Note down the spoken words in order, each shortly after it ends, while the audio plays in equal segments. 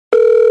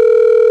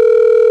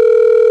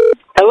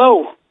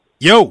Hello.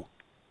 Yo.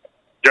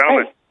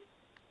 Gentlemen. Hey.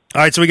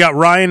 All right, so we got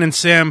Ryan and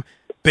Sam.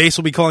 Base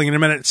will be calling in a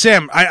minute.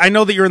 Sam, I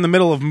know that you're in the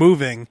middle of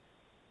moving,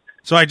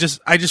 so I just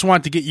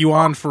wanted to get you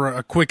on for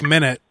a quick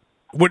minute.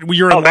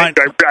 You're in line.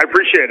 Thanks. I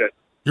appreciate it.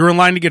 You're in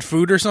line to get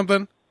food or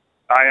something?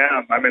 I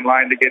am. I'm in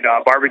line to get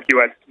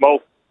barbecue at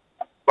Smoke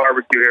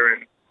Barbecue here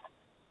in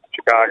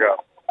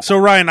Chicago. So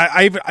Ryan,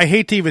 I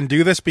hate to even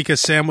do this because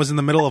Sam was in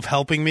the middle of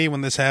helping me when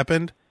this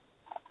happened.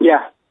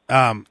 Yeah.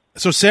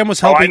 So Sam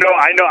was helping. Oh,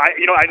 I know.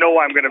 I know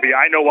why I'm going to be.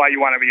 I know why you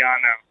want to be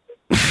on now.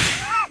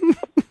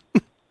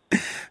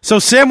 So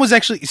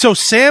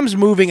Sam's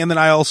moving, and then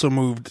I also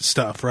moved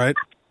stuff, right?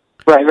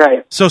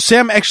 Right. So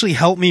Sam actually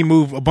helped me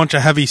move a bunch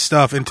of heavy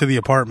stuff into the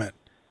apartment.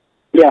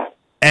 Yeah.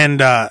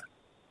 And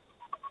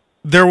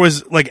there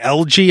was like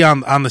algae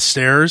on the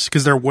stairs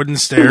because they're wooden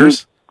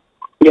stairs.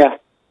 Mm-hmm. Yeah.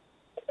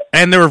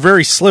 And they were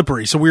very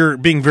slippery, so we were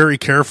being very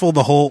careful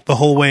the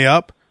whole way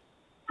up.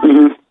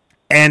 Mm-hmm.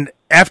 And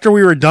after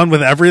we were done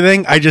with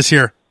everything, I just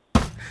hear,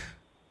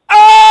 ah!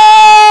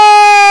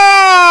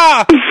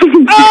 Ah!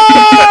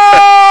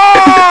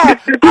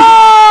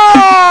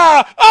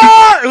 Ah!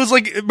 Ah! It was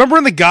like, remember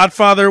in The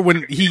Godfather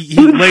when he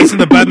lays in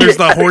the bed and there's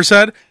the horse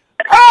head?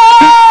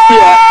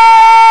 Ah!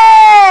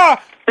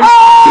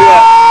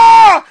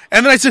 Ah!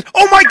 And then I said,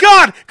 "Oh my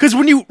God!" Because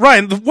when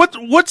Ryan,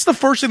 what's the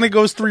first thing that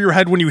goes through your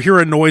head when you hear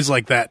a noise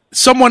like that?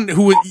 Someone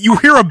who you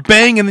hear a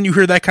bang and then you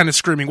hear that kind of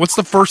screaming. What's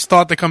the first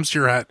thought that comes to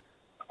your head?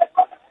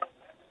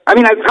 I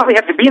mean, I'd probably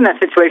have to be in that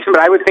situation, but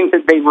I would think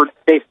that they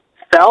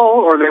fell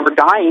or they were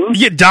dying.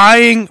 Yeah,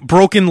 dying,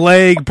 broken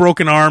leg,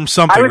 broken arm,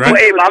 something, right? Well,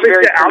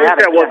 obviously, I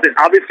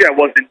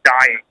wasn't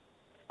dying.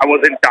 I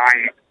wasn't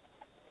dying,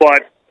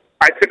 but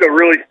I took a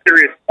really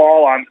serious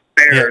fall on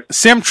the stairs. Yeah.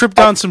 Sam tripped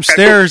down some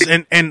stairs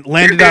and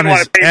landed on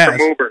his ass.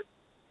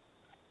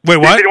 Wait,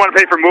 what? He didn't want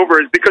to pay for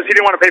movers because he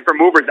didn't want to pay for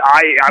movers. Wait,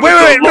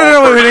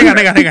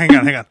 hang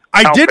on.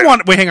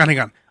 Hang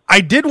on. I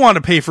did want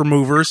to pay for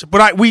movers,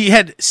 but we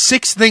had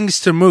 6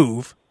 things to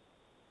move.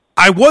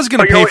 I was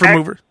going to pay for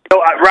movers.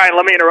 Ryan,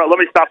 let me interrupt. Let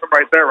me stop him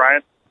right there,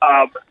 Ryan.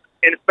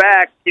 In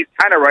fact, he's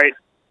kind of right.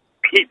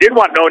 He did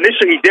want to know.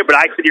 Initially, he did, but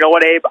I said, you know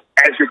what, Abe,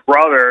 as your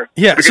brother.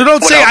 Yeah, so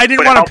don't say I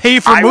didn't want to pay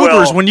for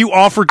movers when you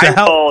offered to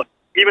help.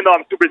 Even though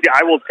I'm super busy,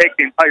 I will take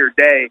the entire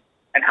day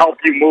and help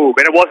you move.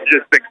 And it wasn't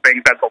just 6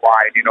 things. That's a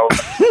lie, you know.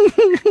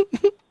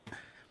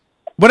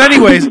 But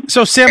anyways,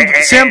 so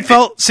Sam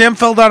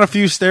fell down a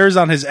few stairs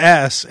on his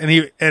ass,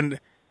 and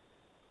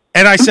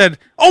I said,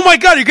 "Oh my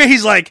God,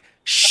 he's like,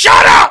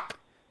 shut up!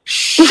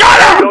 Shut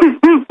up!"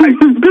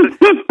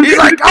 He's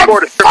like, "I'm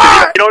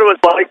fine." You know what it was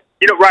like?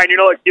 You know, Ryan,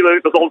 like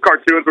those old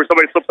cartoons where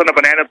somebody slips on a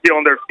banana peel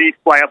and their feet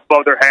fly up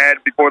above their head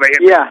before they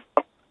hit. Yeah.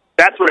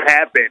 That's what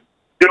happened.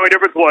 The only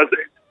difference was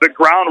the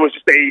ground was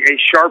just a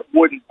sharp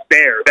wooden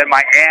stair that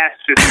my ass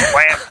just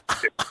slammed.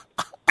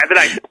 And then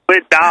I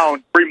slid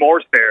down 3 more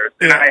stairs,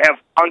 and I have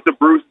tons of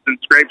bruises and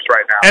scrapes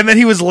right now. And then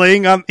he was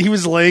laying on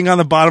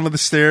the bottom of the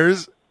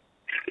stairs.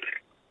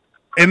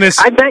 I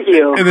bet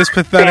you. In this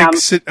pathetic.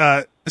 Sam,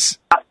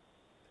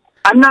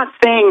 I'm not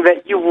saying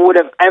that you would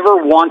have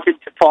ever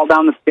wanted to fall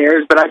down the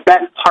stairs, but I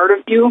bet part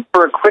of you,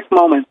 for a quick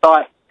moment,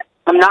 thought,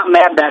 "I'm not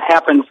mad that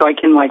happened, so I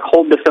can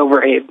hold this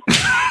over Abe."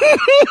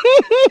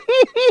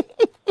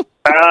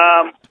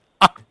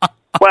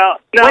 Well,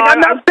 no, I'm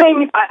not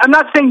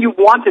saying you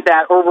wanted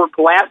that or were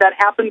glad that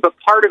happened, but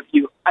part of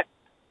you,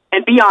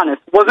 and be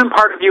honest, wasn't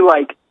part of you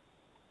like,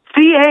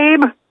 "See,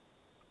 Abe,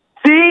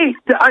 see,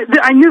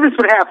 I knew this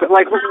would happen."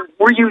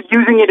 Were you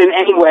using it in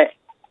any way?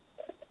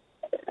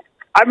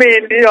 I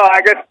mean,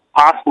 I guess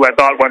possibly I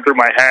thought it went through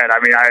my head. I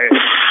mean, I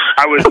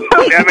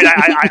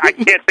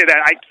can't say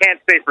that. I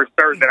can't say for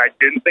certain that I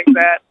didn't think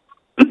that.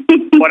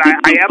 But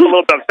I am a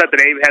little bit upset that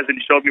Abe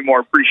hasn't showed me more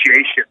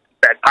appreciation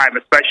at that time,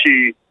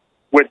 especially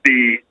with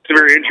the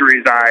severe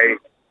injuries I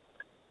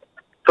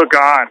took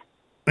on.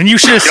 And you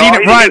should have seen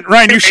it,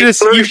 Ryan. You should have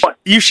seen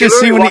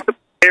when he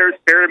stared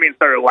at me and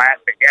started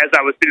laughing as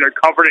I was sitting there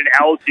covered in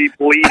algae,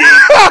 bleeding,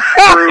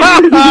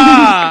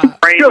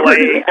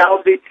 brain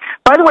algae.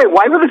 By the way,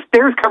 why were the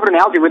stairs covered in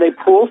algae? Were they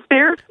pool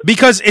stairs?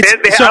 Because I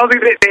don't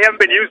think they haven't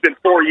been used in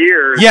 4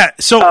 years. Yeah,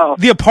 so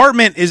the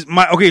apartment is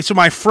so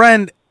my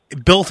friend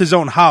built his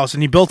own house,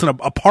 and he built an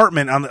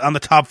apartment on the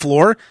top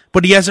floor,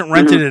 but he hasn't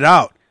rented it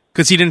out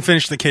because he didn't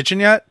finish the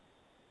kitchen yet.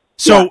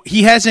 So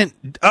he hasn't.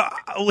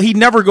 He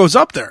never goes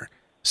up there.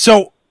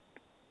 So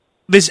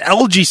this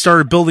algae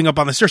started building up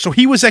on the stairs. So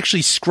he was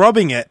actually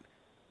scrubbing it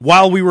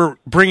while we were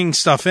bringing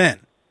stuff in.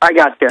 I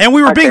got you. And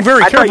we were being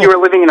very careful. I thought you were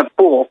living in a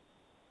pool.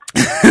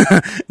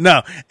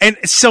 No. And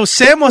so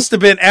Sam must have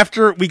been,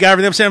 after we got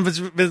everything up, Sam has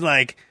been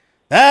like,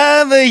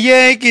 "I'm a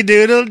Yankee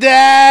Doodle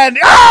Dad."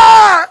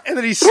 Ah! And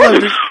then he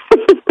slipped.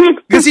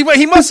 Because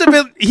he must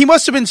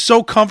have been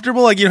so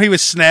comfortable, he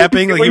was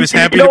snapping, he was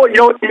happy. You know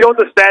what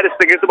the saddest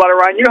thing is about it,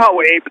 Ryan? You know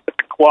how Abe is the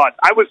quad.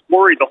 I was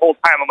worried the whole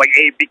time. I'm like,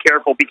 "Abe, be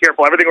careful, be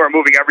careful. Everything we're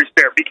moving, every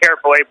stair, be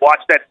careful, Abe.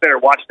 Watch that stair,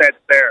 watch that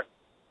stair."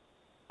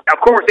 Now,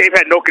 of course, Abe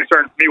had no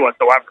concern for me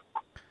whatsoever.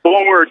 But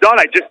when we were done,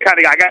 I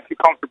got too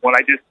comfortable, and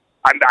I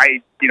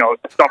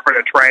suffered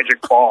a tragic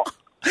fall.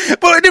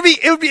 But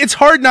it's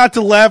hard not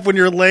to laugh when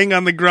you're laying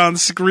on the ground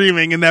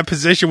screaming in that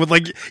position with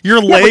like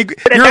your leg.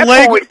 But at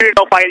that point, you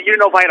didn't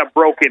know if I had a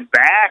broken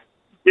back.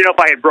 You know if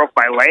I had broke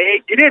my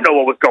leg. You didn't know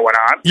what was going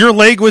on. Your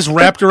leg was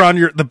wrapped around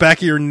the back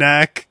of your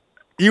neck.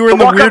 You were in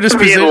the weirdest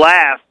position.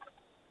 To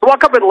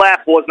walk up and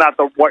laugh was not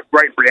the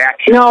right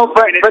reaction. No,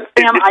 but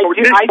Sam,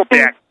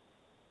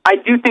 I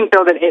do think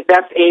though that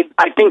that's Abe.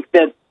 I think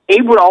that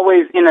Abe would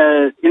always in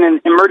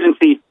an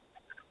emergency,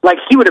 like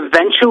he would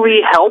eventually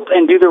help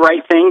and do the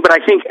right thing. But I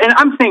think, and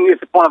I'm saying this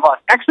is one of us.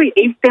 Actually,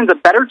 Abe stands a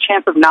better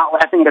chance of not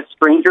laughing at a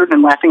stranger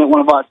than laughing at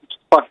one of us, which is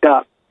fucked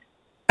up.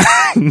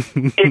 If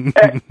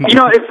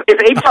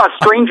Abe saw a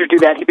stranger do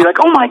that, he'd be like,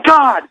 "Oh my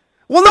god!"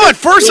 Well, no. At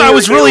first, I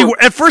was really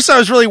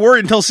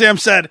worried until Sam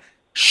said,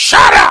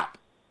 "Shut up!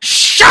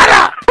 Shut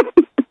up!"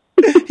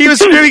 He was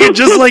screaming it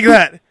just like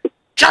that.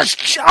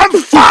 I'm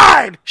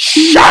fine.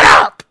 Shut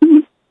up.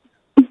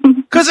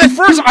 Because at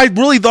first, I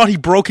really thought he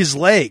broke his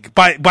leg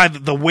by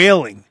the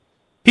wailing.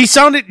 He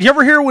sounded. You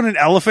ever hear when an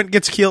elephant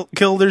gets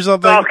killed or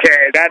something? Okay,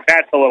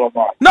 that's a little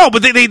more. No,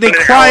 but they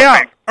cry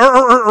out.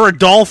 Or a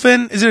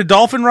dolphin? Is it a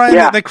dolphin,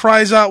 Ryan, that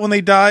cries out when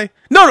they die?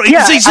 No, he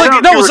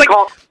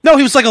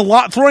was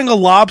like throwing a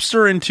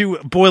lobster into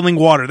boiling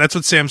water. That's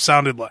what Sam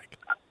sounded like.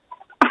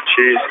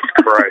 Jesus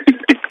Christ!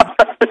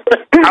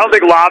 I don't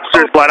think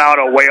lobsters let out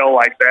a wail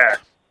like that.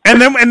 And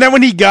then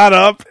when he got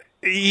up,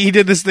 he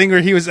did this thing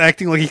where he was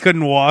acting like he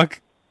couldn't walk.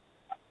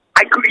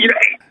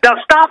 Now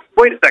stop.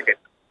 Wait a second.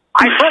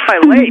 I broke my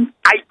leg.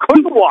 I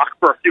couldn't walk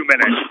for a few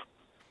minutes.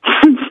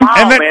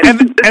 Wow, this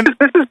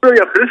is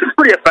pretty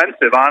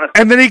offensive, honestly.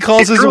 And then he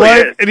calls his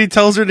wife and he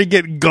tells her to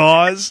get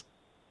gauze.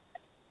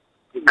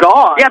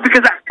 Gauze? Yeah,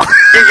 because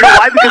you know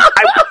why? Because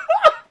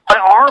my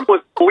arm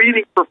was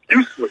bleeding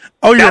profusely.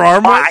 Oh, your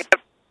arm was?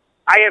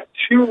 I have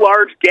 2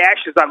 large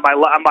gashes on my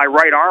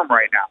right arm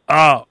right now.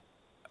 Oh.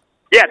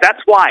 Yeah,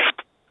 that's why.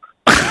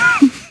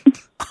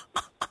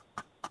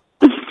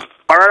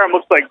 My right arm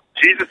looks like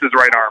Jesus'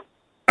 right arm.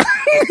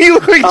 You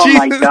look like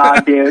Jesus. Oh my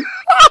god, dude.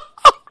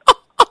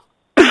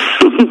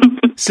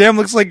 Sam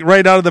looks like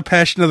right out of the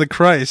Passion of the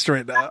Christ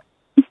right now.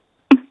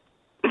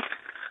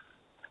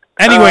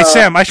 Anyway,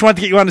 Sam, I just wanted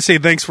to get you on to say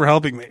thanks for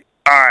helping me.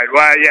 All right.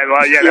 Well, yeah,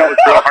 that was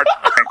real hard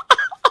to think.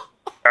 All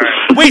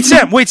right.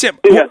 Wait, Sam.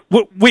 Yeah.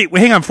 Wait,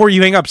 hang on. Before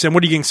you hang up, Sam,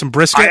 what are you getting? Some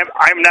brisket?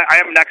 I am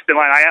next in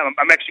line.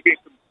 I'm actually getting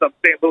some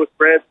St. Louis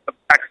ribs, some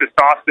Texas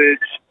sausage.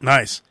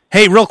 Nice.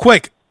 Hey, real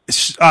quick,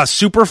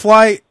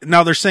 Superfly.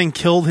 Now they're saying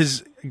killed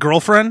his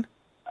girlfriend.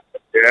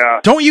 Yeah.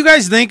 Don't you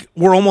guys think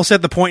we're almost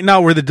at the point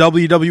now where the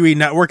WWE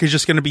Network is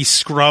just going to be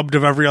scrubbed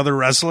of every other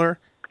wrestler?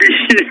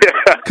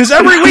 Yeah. Because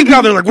every week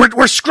now they're like,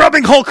 we're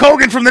scrubbing Hulk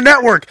Hogan from the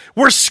network.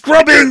 We're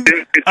scrubbing.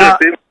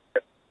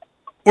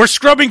 We're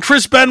scrubbing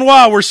Chris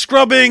Benoit. We're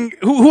scrubbing.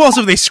 Who else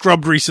have they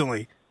scrubbed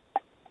recently?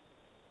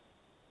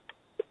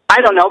 I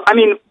don't know. I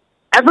mean,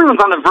 everyone's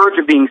on the verge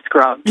of being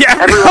scrubbed.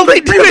 Yeah, all they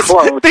do is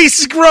they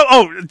scrub.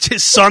 Oh,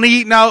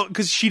 Sunny now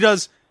because she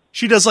does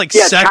like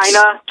sex.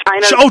 China.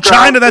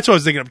 China. That's what I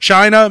was thinking of.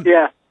 China.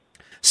 Yeah.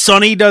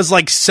 Sunny does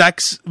like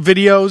sex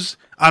videos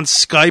on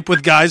Skype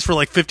with guys for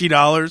like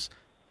 $50.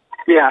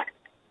 Yeah.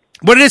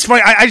 But it is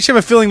funny. I just have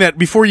a feeling that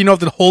before you know it,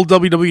 the whole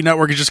WWE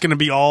Network is just going to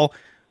be all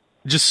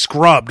just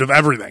scrubbed of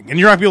everything, and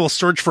you're not going to be able to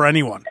search for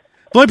anyone.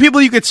 The only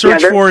people you could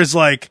search for is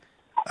like,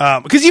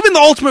 because even the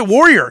Ultimate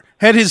Warrior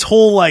had his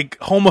whole like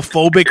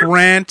homophobic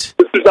rant.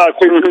 This is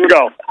to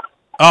go.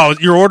 Oh,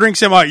 you're ordering,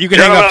 Sam? All right, you can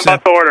hang up, Sam. I'm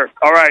about to order.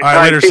 All right. All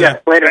right, later, Sam.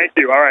 Later. Thank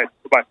you. All right.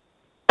 Goodbye.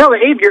 No,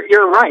 Abe,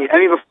 you're right. I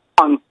mean,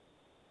 and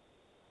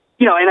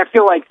I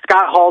feel like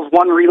Scott Hall's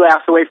one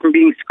relapse away from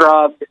being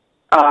scrubbed.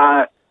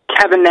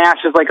 Kevin Nash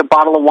is like a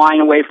bottle of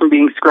wine away from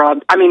being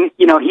scrubbed. I mean,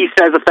 he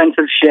says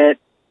offensive shit.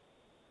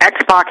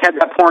 X-Pac had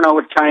that porno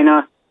with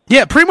China.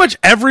 Yeah, pretty much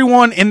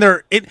everyone in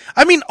there.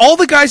 I mean, all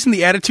the guys in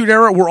the Attitude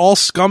Era were all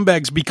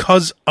scumbags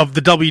because of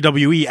the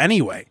WWE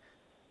anyway.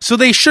 So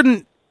they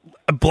shouldn't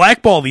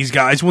blackball these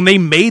guys when they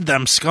made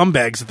them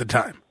scumbags at the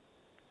time.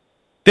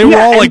 They were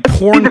all like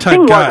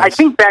porn-type guys. I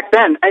think back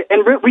then,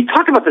 and we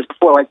talked about this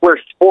before, like where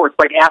sports,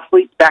 like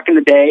athletes back in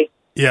the day,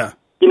 yeah,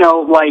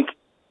 like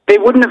they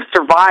wouldn't have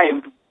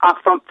survived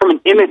from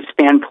an image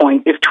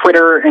standpoint if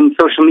Twitter and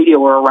social media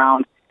were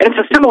around. And it's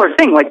a similar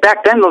thing. Like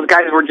back then, those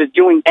guys were just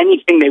doing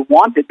anything they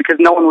wanted because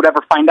no one would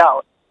ever find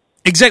out.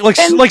 Exactly.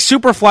 Like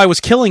Superfly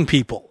was killing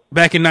people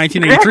back in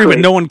 1983, but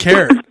no one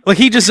cared. Like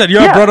he just said,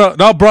 brother,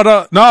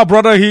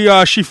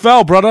 she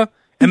fell, brother.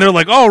 And they're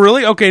like, oh,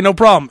 really? Okay, no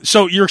problem.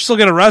 So you're still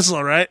going to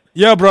wrestle, right?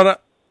 Yeah, brother.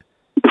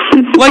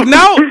 Like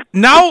now,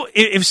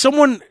 if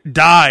someone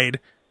died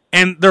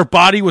and their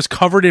body was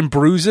covered in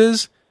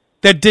bruises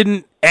that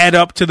didn't add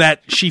up to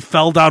that she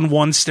fell down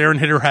one stair and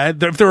hit her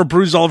head, if there were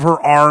bruises all over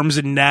her arms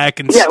and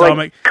neck and stomach.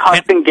 Like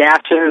cuts and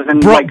gashes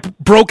and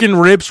broken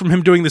ribs from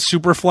him doing the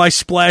Superfly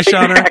splash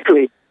on her.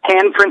 Exactly.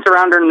 Handprints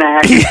around her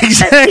neck.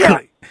 Exactly.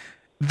 Yeah.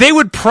 They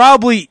would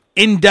probably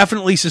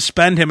indefinitely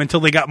suspend him until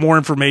they got more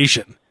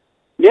information.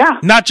 Yeah.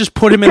 Not just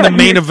put him in the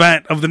main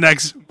event of the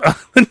next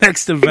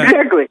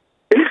event.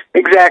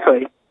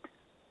 Exactly.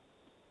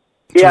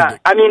 Yeah.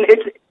 I mean,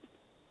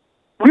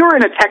 we were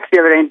in a text the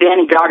other day, and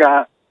Danny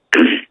Gaga,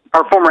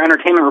 our former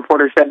entertainment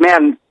reporter, said,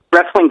 "Man,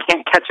 wrestling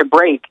can't catch a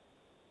break."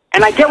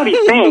 And I get what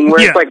he's saying,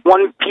 where it's like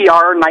one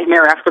PR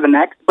nightmare after the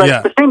next. But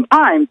at the same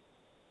time,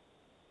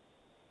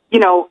 you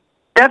know,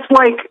 that's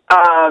like,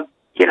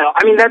 you know,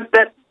 I mean,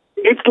 that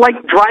it's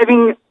like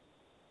driving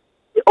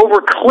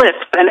over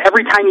cliffs, and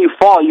every time you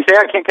fall, you say,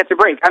 "I can't catch a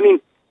break." I mean,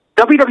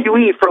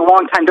 WWE for a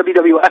long time,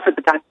 WWF at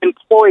the time,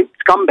 employed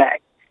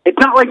scumbags. It's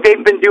not like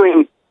they've been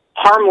doing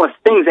harmless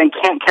things and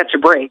can't catch a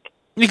break.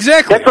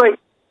 Exactly. That's like,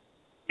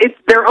 it's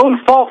their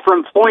own fault for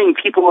employing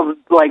people of,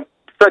 like,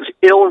 such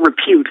ill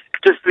repute,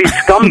 just these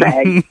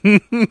scumbags.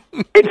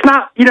 It's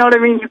not, you know what I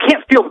mean? You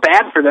can't feel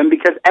bad for them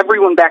because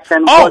everyone back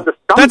then was a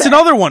scumbag. That's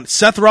another one.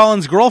 Seth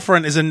Rollins'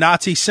 girlfriend is a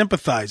Nazi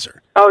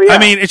sympathizer. Oh, yeah. I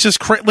mean, it's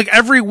just like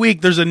every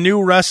week there's a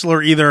new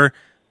wrestler either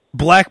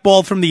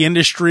blackballed from the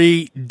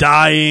industry,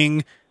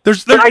 dying.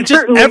 There's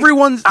just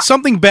everyone,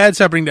 something bad's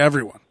happening to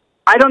everyone.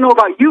 I don't know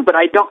about you, but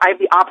I have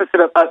the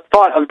opposite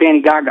thought of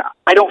Danny Gaga.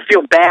 I don't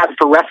feel bad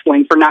for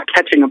wrestling for not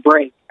catching a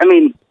break. I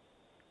mean,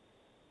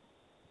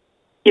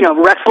 you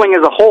know, wrestling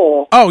as a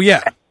whole. Oh,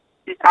 yeah.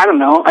 I don't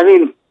know. I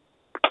mean,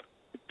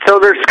 so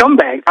they're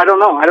scumbags. I don't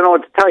know. I don't know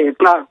what to tell you.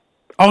 It's not,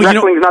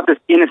 wrestling is not this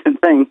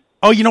innocent thing.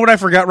 Oh, you know what I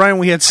forgot, Ryan,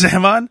 when we had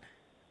Sam on?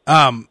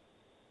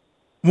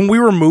 When we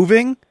were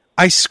moving,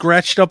 I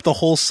scratched up the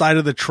whole side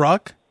of the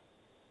truck.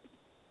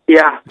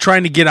 Yeah.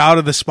 Trying to get out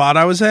of the spot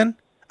I was in.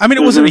 I mean,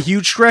 it wasn't a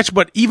huge scratch,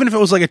 but even if it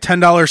was like a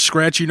 $10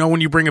 scratch, you know,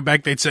 when you bring it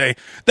back, they'd say,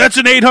 "That's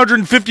an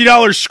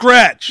 $850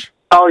 scratch."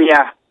 Oh,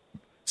 yeah.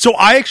 So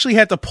I actually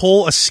had to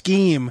pull a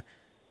scheme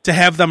to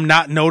have them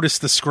not notice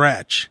the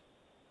scratch.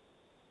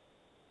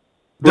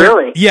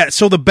 Really? Yeah,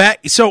 so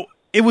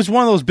it was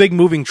one of those big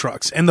moving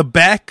trucks, and the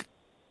back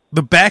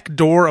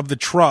door of the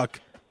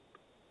truck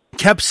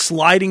kept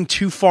sliding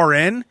too far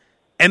in,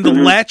 and the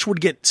latch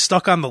would get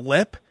stuck on the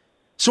lip.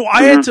 So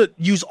I had to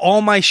use all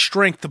my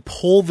strength to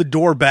pull the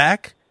door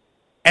back,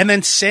 and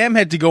then Sam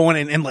had to go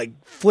in and like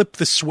flip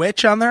the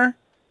switch on there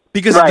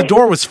because the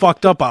door was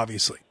fucked up,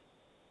 obviously.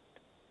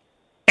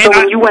 And so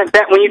when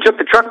you took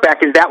the truck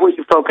back, is that what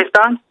you focused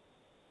on?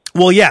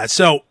 Well, yeah.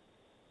 So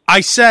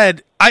I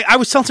said, I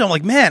was telling him,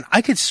 like, man,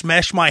 I could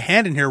smash my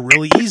hand in here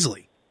really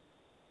easily.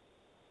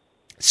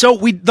 So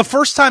the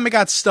first time it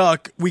got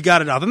stuck, we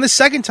got it out. Then the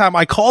second time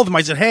I called him,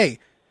 I said, "Hey,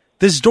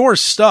 this door's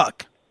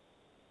stuck."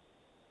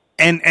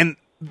 And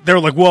they're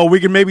like, "Well, we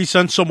can maybe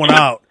send someone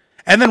out."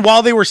 And then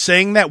while they were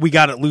saying that, we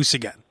got it loose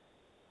again.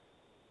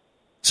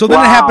 So then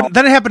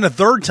it happened a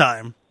third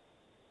time.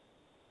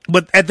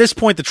 But at this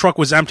point, the truck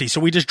was empty, so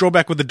we just drove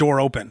back with the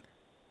door open.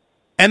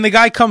 And the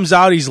guy comes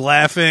out, he's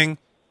laughing.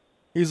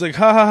 He's like,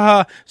 "Ha, ha,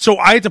 ha." So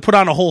I had to put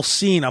on a whole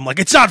scene. I'm like,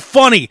 "It's not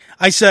funny."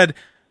 I said,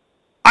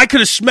 I could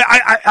have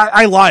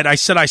I lied. I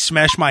said I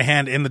smashed my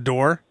hand in the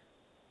door.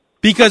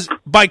 Because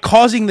by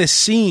causing this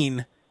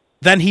scene,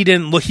 then he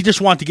didn't look. He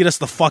just wanted to get us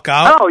the fuck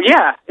out. Oh,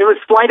 yeah. It was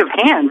sleight of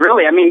hand,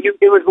 really. I mean,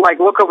 it was like,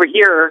 look over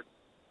here,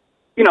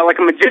 you know, like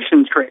a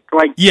magician trick.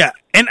 Like, yeah.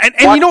 And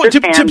you know what,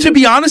 to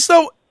be honest,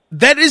 though,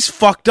 that is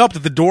fucked up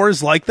that the door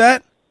is like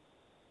that.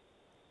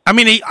 I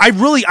mean,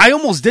 I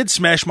almost did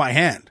smash my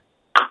hand.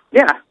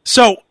 Yeah.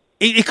 So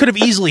it could have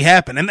easily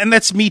happened. And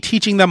that's me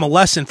teaching them a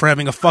lesson for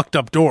having a fucked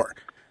up door.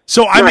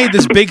 So I made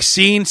this big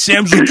scene.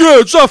 Sam's like, "Yeah,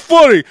 it's not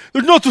funny.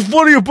 There's nothing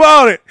funny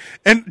about it."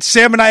 And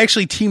Sam and I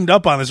actually teamed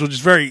up on this, which is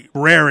very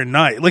rare and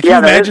nice. Like, can you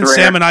imagine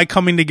Sam and I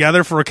coming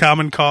together for a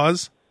common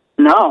cause?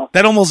 No.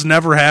 That almost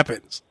never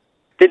happens.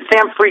 Did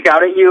Sam freak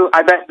out at you?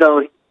 I bet,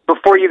 though,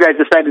 before you guys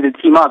decided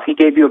to team up, he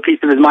gave you a piece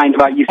of his mind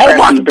about you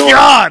scratching the door. Oh, my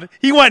God!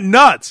 He went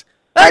nuts.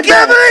 I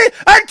can't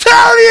believe I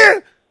tell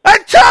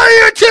you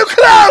you're too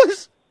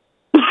close!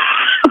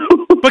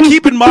 But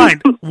keep in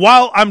mind,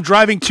 while I'm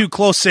driving too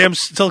close, Sam's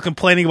still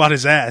complaining about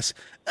his ass.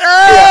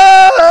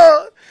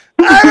 Oh!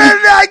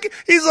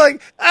 He's like,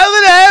 "I'm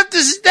going to have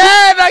to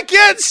stand. I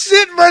can't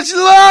sit much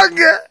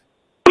longer."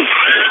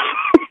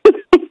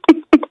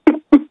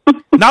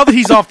 Now that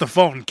he's off the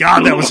phone,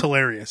 God, that was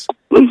hilarious.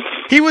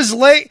 He was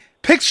late.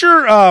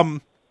 Picture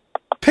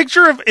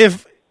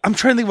if I'm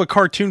trying to think of a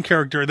cartoon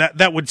character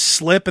that would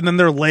slip and then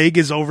their leg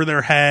is over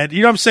their head.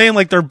 You know what I'm saying?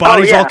 Like their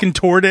body's all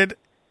contorted.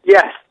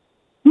 Yes.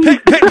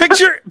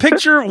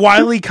 Picture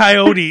Wile E.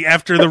 Coyote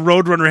after the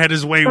Roadrunner had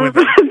his way with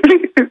him.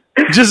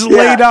 Just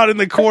laid out in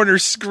the corner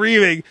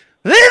screaming,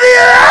 "Leave me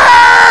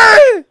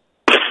alone!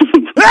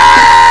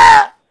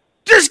 Ah!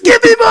 Just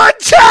give me more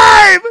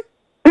time!"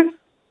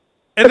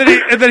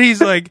 And then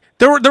he's like,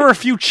 there were a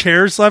few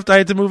chairs left I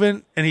had to move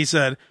in, and he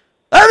said,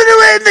 "I'm gonna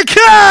wait in the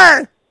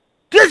car!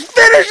 Just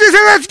finish this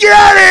and let's get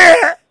out of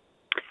here!"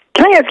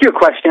 Can I ask you a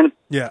question?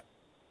 Yeah.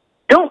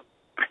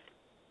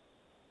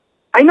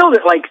 I know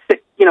that, like,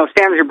 you know,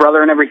 Sam's your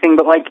brother and everything,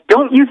 but, like,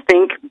 don't you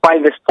think by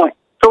this point,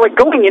 so, like,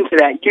 going into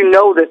that, you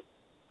know that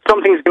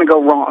something's going to go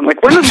wrong.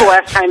 Like, when was the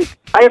last time,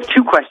 I have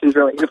two questions,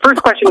 really. The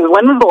first question is,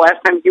 when was the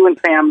last time you and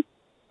Sam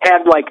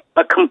had, like,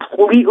 a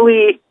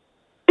completely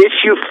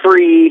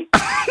issue-free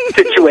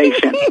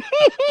situation?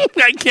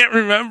 I can't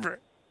remember.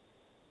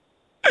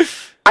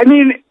 I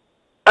mean,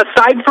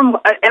 aside from,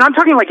 and I'm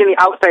talking like in the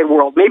outside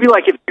world, maybe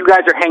like if you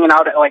guys are hanging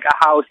out at like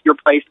a house, your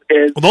place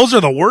is. Well, those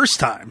are the worst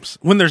times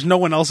when there's no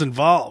one else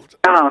involved.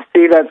 Oh,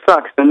 see, that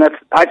sucks. And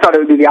I thought it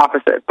would be the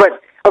opposite.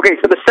 But okay,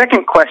 so the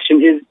second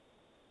question is,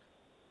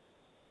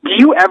 do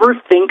you ever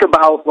think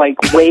about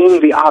like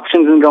weighing the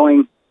options and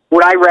going,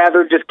 would I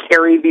rather just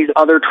carry these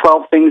other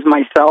 12 things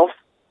myself,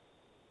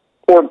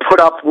 or put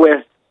up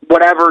with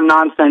whatever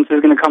nonsense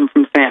is going to come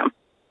from Sam?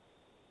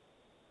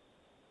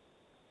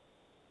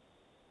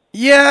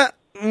 Yeah.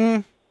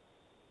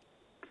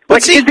 Like,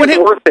 is it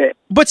worth it?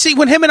 But see,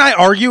 when him and I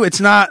argue,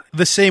 it's not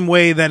the same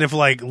way that if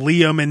like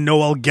Liam and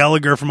Noel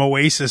Gallagher from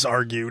Oasis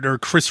argued, or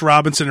Chris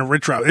Robinson and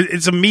Rich Robinson.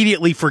 It's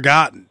immediately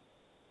forgotten.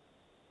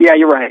 Yeah,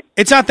 you're right.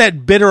 It's not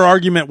that bitter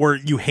argument where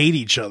you hate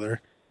each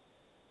other.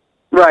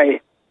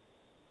 Right.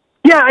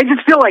 Yeah, I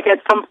just feel like at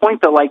some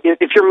point, though, like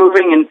if you're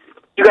moving and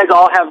you guys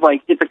all have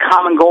like it's a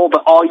common goal,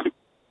 but all you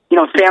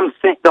know, Sam's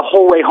the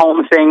whole way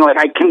home saying like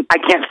I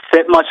can't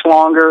sit much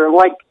longer.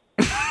 Like,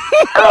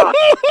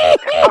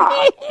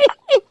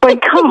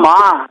 like come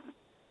on.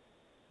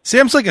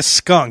 Sam's like a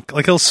skunk.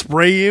 Like he'll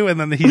spray you and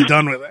then he's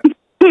done with it.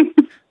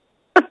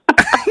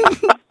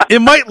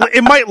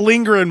 It might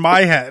linger in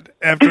my head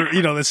after,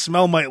 you know, the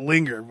smell might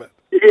linger, but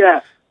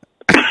yeah.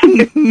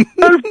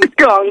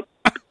 Skunk.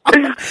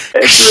 It's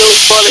real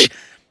funny.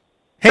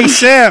 Hey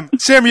Sam,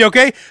 you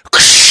okay?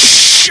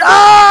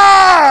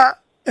 Ah!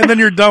 And then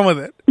you're done with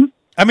it.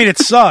 I mean, it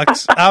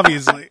sucks,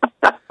 obviously.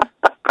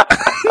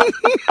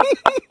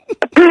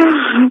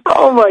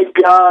 Oh my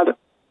god.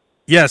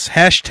 Yes,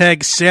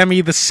 hashtag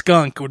Sammy the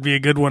Skunk would be a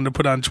good one to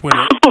put on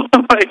Twitter. Oh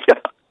my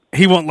god.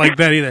 He won't like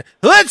that either.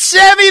 Let's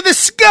Sammy the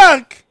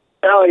Skunk!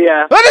 Oh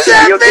yeah. What does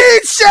that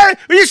mean, Sammy?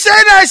 Are you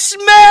saying I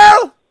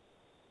smell?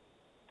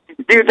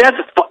 Dude, that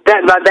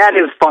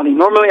is funny.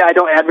 Normally I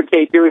don't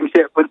advocate doing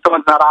shit when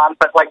someone's not on,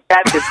 but like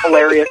that is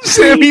hilarious.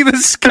 Sammy the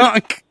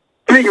Skunk.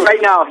 I think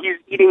right now he's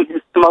eating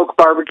his smoked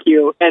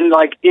barbecue, and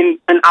like in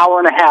an hour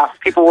and a half,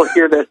 people will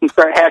hear this and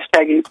start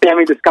hashtagging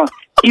Sammy the Skunk.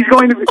 He's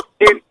going to be,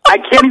 dude, I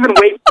can't even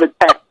wait for the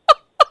text.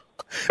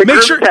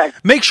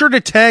 Make sure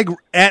to tag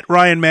at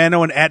Ryan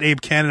Mano and at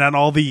Abe Kanan on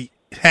all the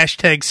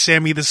hashtag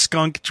Sammy the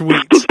Skunk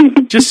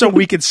tweets, just so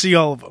we can see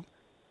all of them.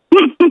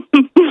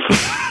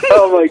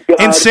 Oh my god!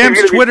 And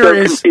Sam's Twitter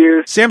is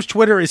Sam_Kanan,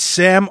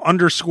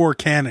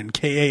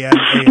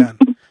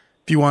 Kanan.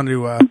 If you want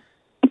to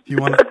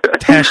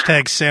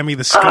hashtag Sammy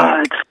the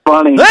Skunk. It's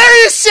funny.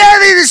 Where is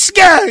Sammy the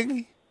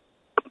Skunk?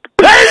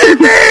 What does it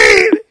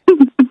mean?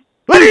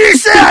 What did you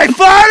say? I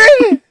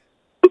farted?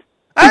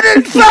 I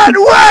didn't fart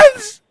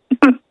once.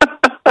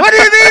 What do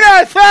you mean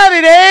I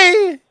farted,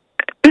 eh?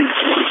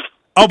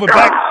 Oh,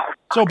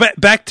 but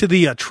back to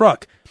the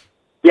truck.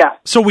 Yeah.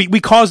 So we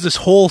caused this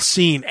whole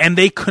scene, and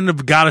they couldn't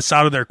have got us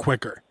out of there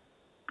quicker.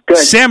 Good.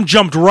 Sam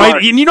jumped right,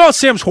 and you know how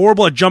Sam's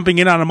horrible at jumping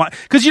in on him,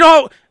 because you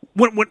know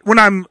how when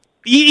I'm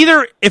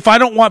either if I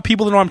don't want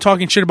people to know I'm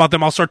talking shit about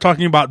them, I'll start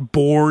talking about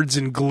boards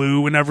and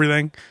glue and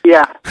everything.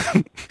 Yeah.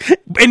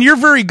 And you're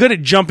very good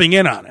at jumping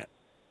in on it.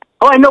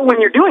 Oh, I know when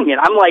you're doing it.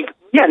 I'm like,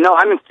 yeah, no,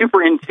 I'm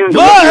super in tune.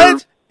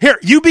 What? Here,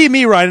 you be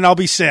me, Ryan, and I'll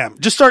be Sam.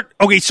 Just start.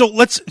 Okay, so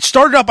let's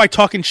start it up by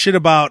talking shit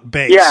about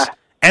bass. Yeah.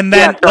 And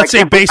then let's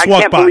say bass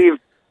walk by. Did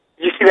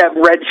you see that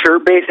red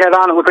shirt bass had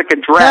on? It looked like a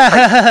dress.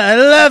 I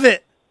love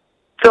it.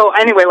 So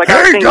anyway, like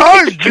I was saying,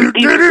 you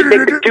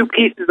take the two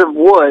pieces of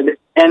wood,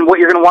 and what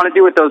you're going to want to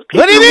do with those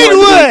pieces. What do you mean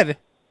wood?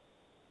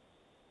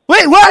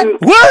 Wait,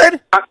 what?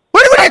 Wood?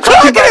 What are you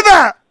talking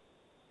about?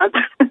 What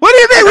do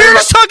you mean? We were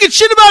just talking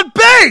shit about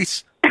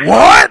bass.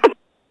 What?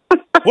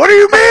 What do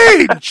you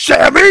mean,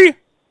 Sammy?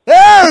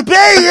 Oh,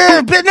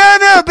 bass.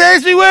 No,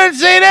 bass. We weren't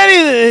saying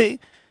anything.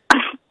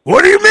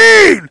 What do you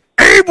mean?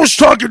 Abe was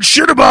talking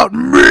shit about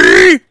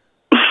me.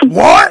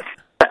 What?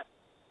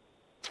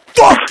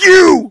 Fuck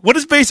you! What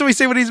does Bass always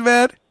say when he's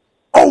mad?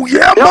 Oh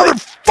yeah,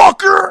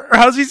 motherfucker! Or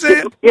how does he say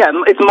it? Yeah,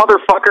 it's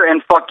motherfucker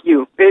and fuck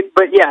you.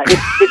 But yeah,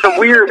 it's a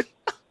weird...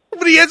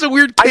 But he has a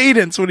weird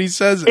cadence when he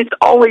says it. It's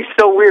always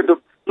so weird, the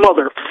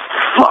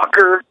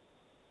motherfucker.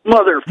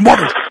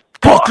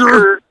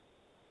 Motherfucker!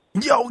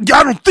 Yo,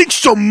 I don't think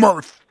so,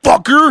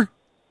 motherfucker!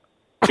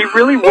 He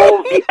really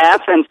rolls the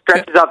F and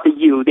stretches out the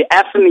U. The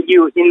F and the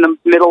U in the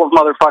middle of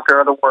motherfucker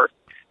are the worst.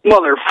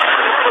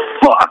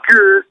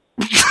 Motherfucker!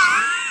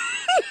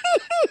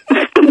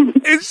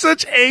 It's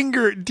such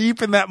anger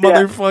deep in that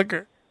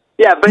motherfucker.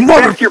 Yeah, but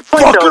that's your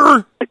point,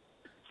 though.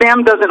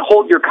 Sam doesn't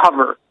hold your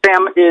cover.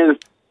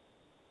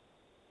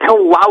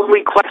 He'll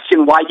loudly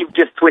question why you've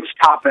just switched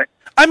topics.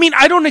 I mean,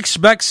 I don't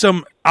expect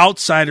some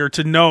outsider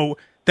to know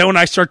that when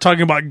I start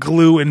talking about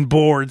glue and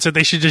boards that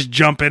they should just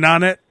jump in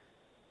on it.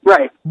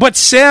 Right. But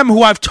Sam,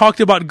 who I've talked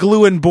about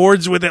glue and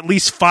boards with at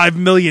least 5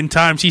 million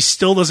times, he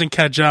still doesn't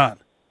catch on.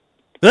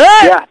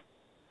 Yeah.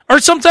 Or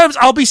sometimes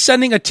I'll be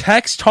sending a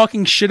text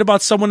talking shit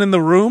about someone in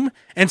the room,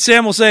 and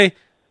Sam will say,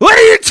 "What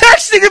are you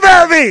texting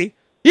about me?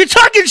 You're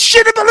talking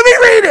shit about, let me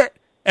read it."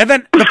 And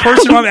then the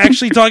person who I'm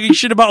actually talking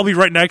shit about will be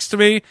right next to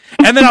me,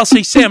 and then I'll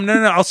say, "Sam, no,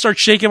 I'll start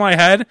shaking my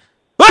head.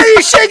 Why are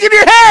you shaking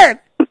your head?"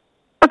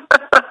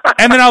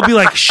 And then I'll be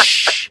like,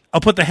 "Shh,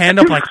 I'll put the hand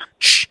up like,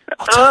 shh.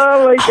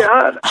 Oh my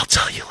God! I'll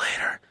tell you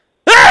later.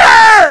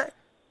 Ah!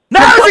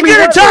 Now's as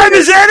good a time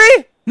as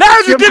any.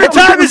 Now's as good a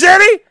time as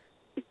any.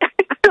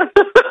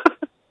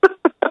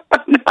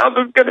 Now's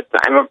as good a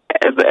time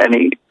as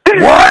any.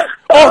 What?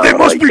 Oh, they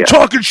must be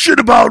talking shit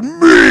about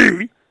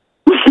me.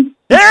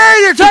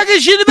 Hey, you're talking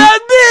shit about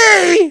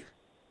me.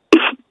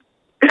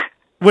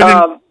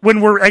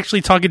 When we're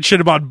actually talking shit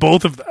about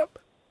both of them.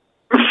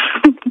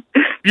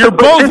 You're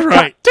both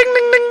right. Ding,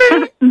 ding, ding,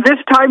 ding. This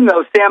time,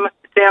 though, Sam,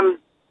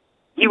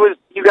 you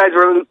guys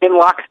were in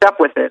lockstep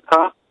with it,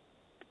 huh?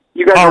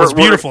 You guys it was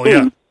beautiful,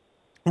 yeah.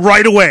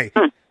 Right away.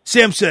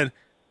 Sam said,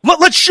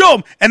 let's show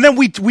him. And then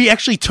we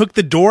actually took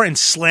the door and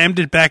slammed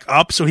it back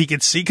up so he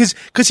could see.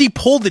 Because he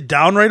pulled it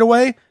down right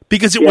away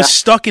because it was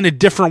stuck in a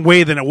different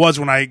way than it was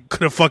when I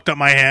could have fucked up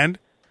my hand.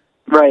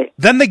 Right.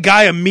 Then the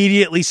guy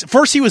immediately,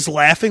 first he was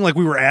laughing like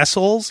we were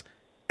assholes.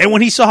 And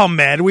when he saw how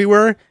mad we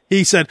were,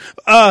 he said,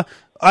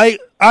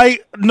 I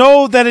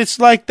know that it's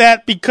like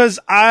that because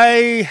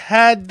I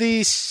had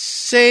the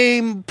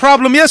same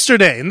problem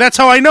yesterday, and that's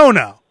how I know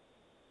now.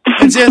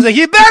 And Sam's like,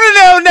 you better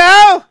know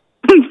now.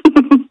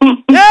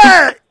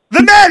 Yeah,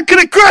 the man could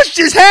have crushed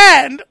his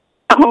hand.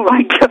 Oh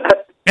my God.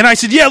 And I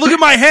said, yeah, look at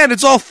my hand.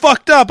 It's all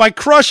fucked up. I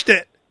crushed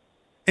it.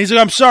 And he's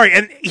like, I'm sorry.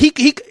 And he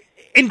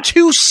in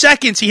 2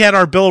 seconds, he had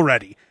our bill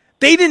ready.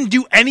 They didn't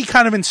do any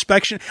kind of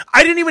inspection.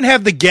 I didn't even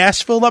have the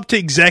gas filled up to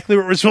exactly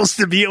what it was supposed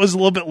to be. It was a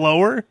little bit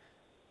lower.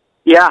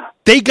 Yeah.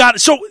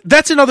 So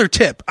that's another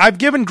tip. I've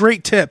given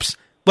great tips,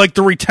 like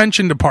the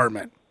retention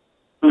department.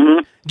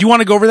 Mm-hmm. Do you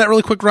want to go over that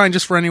really quick, Ryan,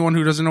 just for anyone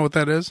who doesn't know what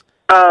that is?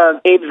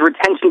 Abe's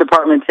retention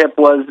department tip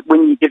was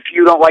if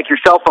you don't like your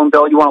cell phone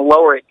bill, you want to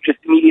lower it, just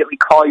immediately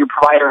call your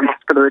provider and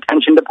ask for the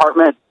retention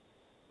department.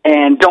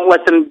 And don't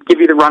let them give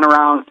you the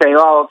runaround and say,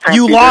 oh...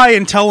 You lie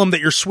and tell them that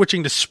you're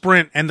switching to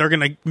Sprint, and they're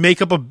going to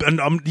make up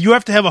you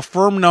have to have a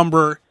firm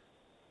number,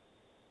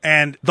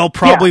 and they'll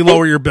probably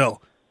lower your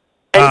bill.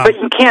 But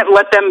you can't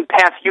let them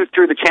pass you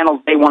through the channels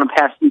they want to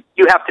pass you.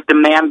 You have to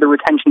demand the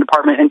retention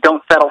department and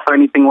don't settle for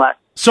anything less.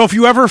 So if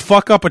you ever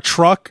fuck up a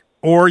truck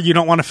or you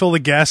don't want to fill the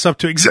gas up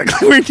to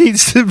exactly where it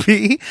needs to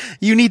be,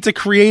 you need to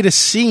create a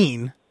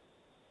scene.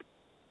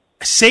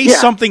 Say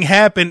something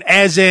happened,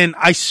 as in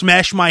I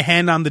smashed my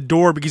hand on the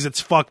door because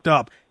it's fucked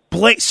up.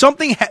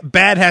 Something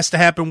bad has to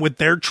happen with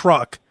their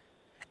truck,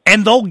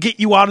 and they'll get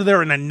you out of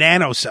there in a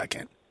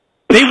nanosecond.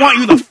 They want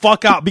you the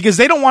fuck out because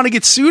they don't want to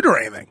get sued or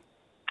anything.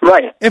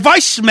 Right. If I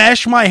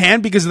smash my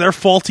hand because of their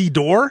faulty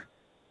door,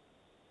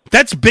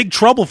 that's big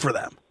trouble for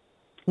them.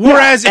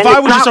 Whereas if I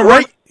was just go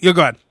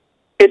ahead.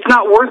 It's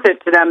not worth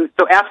it to them.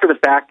 So after the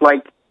fact,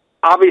 like,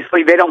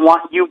 obviously they don't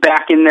want you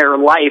back in their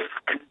life.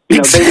 They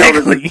know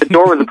that the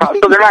door was a problem.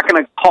 So they're not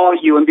going to call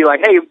you and be like,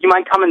 hey, you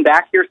mind coming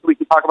back here so we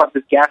can talk about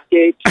this gas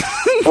gauge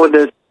or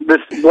this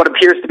what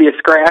appears to be a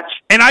scratch.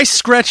 And I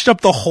scratched up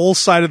the whole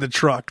side of the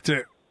truck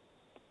too.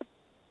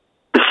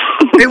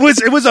 It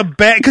was a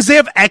bad, because they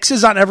have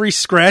X's on every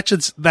scratch.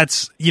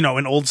 That's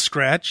an old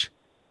scratch.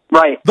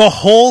 Right. The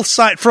whole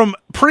side, from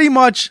pretty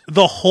much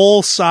the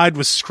whole side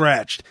was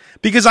scratched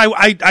because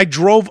I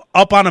drove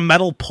up on a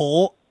metal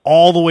pole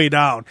all the way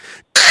down.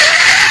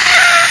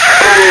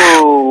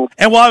 Oh.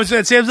 And while I was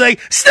there, Sam's like,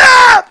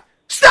 stop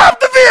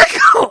the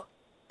vehicle.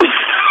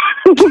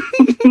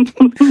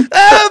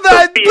 Oh,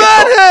 my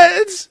butt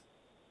hurts.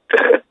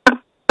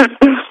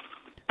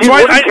 Dude,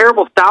 what a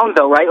terrible sound,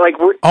 though, right? Like,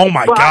 oh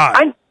my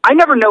God. I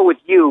never know with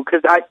you,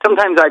 because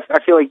sometimes I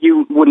feel like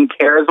you wouldn't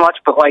care as much,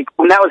 but, like,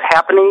 when that was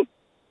happening,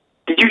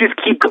 did you just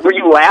were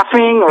you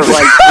laughing, or, like...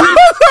 Why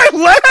was I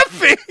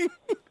laughing?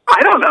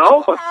 I don't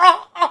know.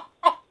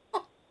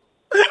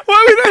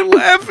 Why would I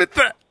laugh at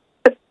that?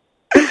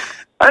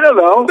 I don't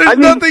know. There's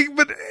nothing,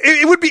 but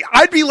it would be,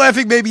 I'd be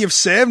laughing maybe if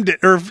Sam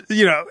did, or,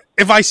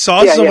 if I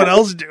saw someone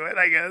else do it,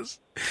 I guess.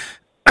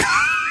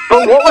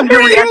 But what was your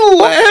reaction? You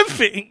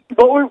laughing?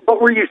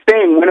 What were you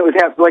saying when it was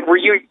happening? Like, were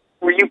you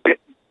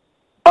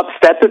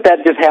upset that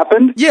just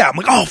happened? Yeah, I'm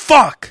like, oh,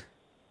 fuck.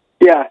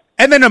 Yeah.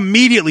 And then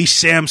immediately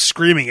Sam's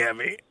screaming at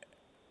me.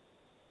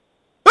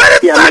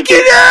 What the fuck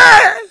is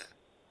that?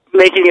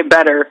 Making it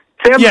better.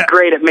 Sam's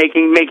great at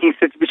making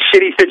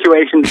shitty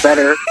situations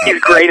better.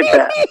 He's great at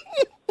that.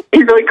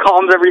 He really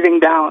calms everything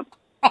down.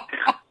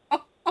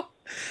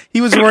 He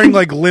was wearing,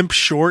 like, limp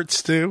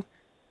shorts, too.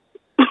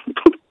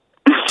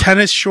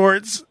 Tennis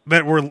shorts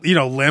that were,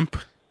 limp.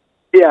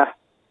 Yeah.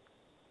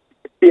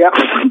 Yeah.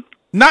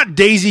 Not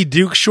Daisy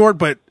Duke short,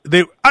 but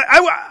they...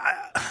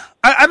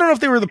 I don't know if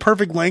they were the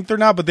perfect length or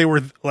not, but they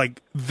were,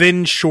 like,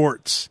 thin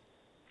shorts.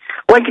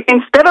 Like,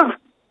 instead of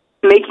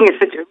making a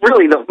situation...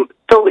 Really, though...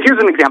 So,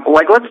 here's an example.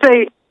 Like, let's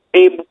say,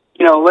 Abe,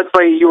 let's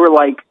say you were,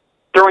 like,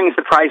 throwing a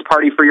surprise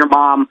party for your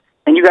mom,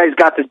 and you guys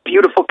got this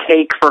beautiful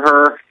cake for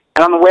her,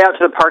 and on the way out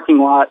to the parking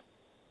lot,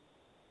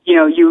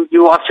 you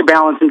lost your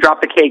balance and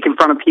dropped the cake in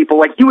front of people.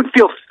 Like, you would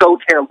feel so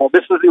terrible.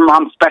 This was your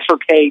mom's special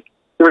cake.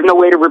 There was no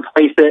way to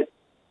replace it.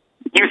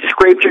 You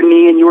scraped your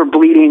knee and you were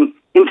bleeding.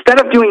 Instead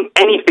of doing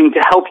anything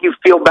to help you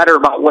feel better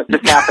about what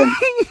just happened,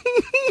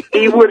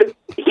 he would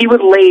he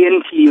would lay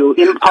into you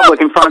in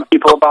public in front of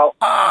people about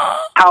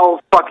how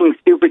fucking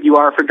stupid you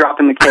are for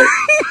dropping the cake.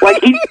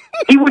 Like,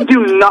 he would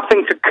do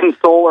nothing to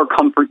console or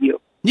comfort you.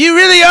 You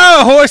really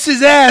are a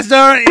horse's ass,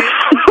 aren't you?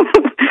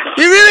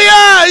 You really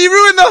are. You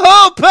ruined the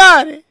whole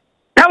party.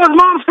 That was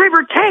Mom's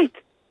favorite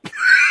cake.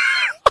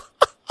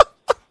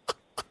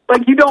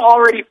 Like, you don't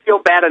already feel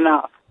bad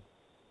enough.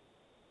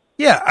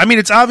 Yeah, I mean,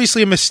 it's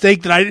obviously a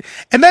mistake and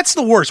that's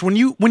the worst. When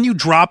you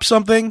drop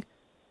something,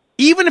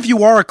 even if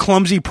you are a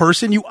clumsy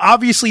person, you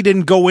obviously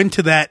didn't go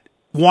into that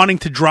wanting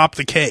to drop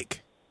the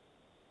cake.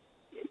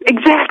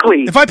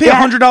 Exactly. If I pay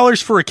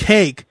 $100 for a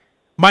cake,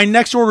 my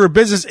next order of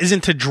business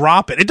isn't to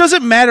drop it. It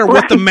doesn't matter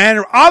what the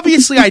manner.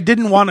 Obviously, I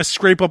didn't want to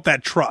scrape up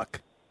that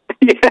truck.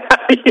 Yeah.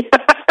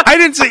 I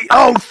didn't say,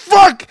 "Oh,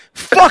 fuck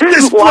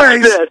this place."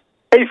 Watch this.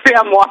 Hey,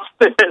 Sam, watch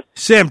this.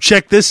 Sam,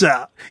 check this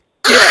out.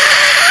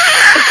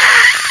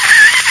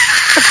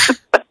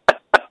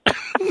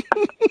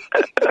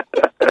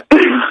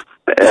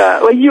 Yeah,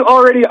 like you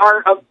already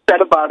aren't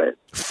upset about it.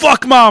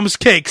 Fuck Mom's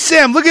cake.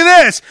 Sam, look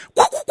at this.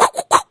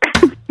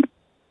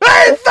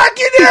 Hey,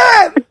 fucking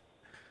dad!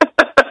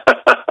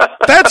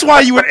 That's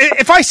why you would.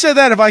 If I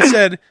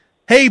said,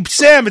 "Hey,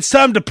 Sam, it's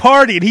time to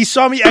party," and he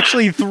saw me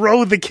actually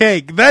throw the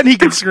cake, then he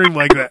could scream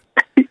like that.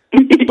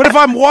 But if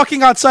I'm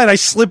walking outside, I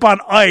slip on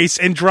ice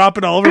and drop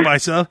it all over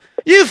myself.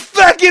 You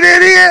fucking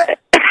idiot!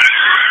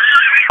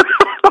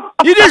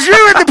 You just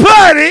ruined the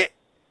party!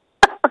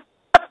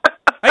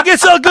 I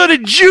guess I'll go to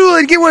Jewel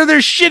and get one of their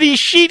shitty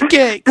sheet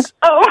cakes.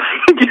 Oh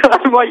my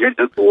God, while you're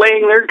just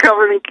laying there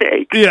covered in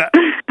cake. Yeah.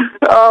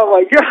 Oh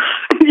my God,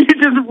 you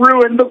just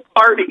ruined the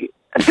party.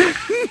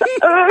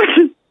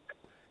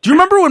 Do you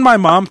remember when my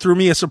mom threw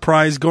me a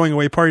surprise going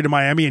away party to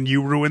Miami and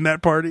you ruined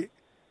that party?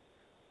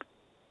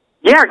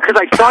 Yeah, because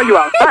I saw you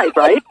outside,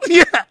 right?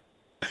 Yeah.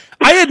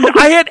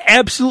 I had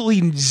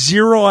absolutely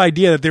zero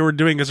idea that they were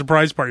doing a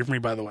surprise party for me,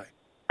 by the way.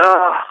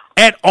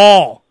 At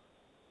all.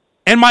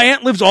 And my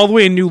aunt lives all the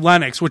way in New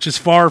Lenox, which is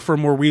far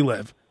from where we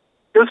live.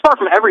 It was far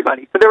from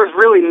everybody, so there was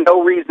really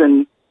no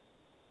reason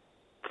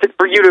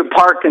for you to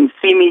park and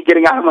see me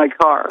getting out of my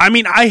car. I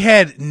mean,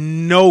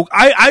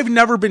 I've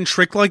never been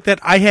tricked like that.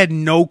 I had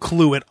no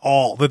clue at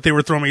all that they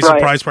were throwing me a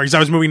surprise party because I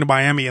was moving to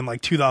Miami in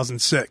like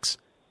 2006.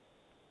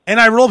 And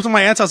I roll up to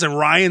my aunt's house and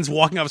Ryan's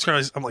walking out of his car.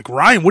 I'm like,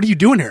 "Ryan, what are you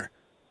doing here?"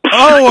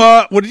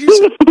 What did you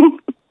say?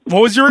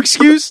 What was your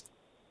excuse?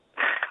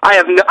 I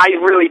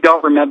really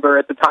don't remember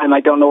at the time.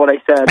 I don't know what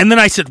I said. And then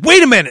I said,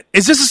 "Wait a minute,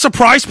 is this a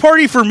surprise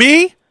party for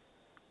me?"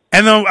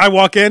 And then I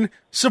walk in,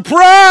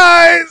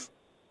 surprise!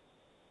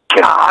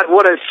 God,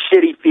 what a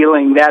shitty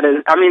feeling that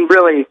is. I mean,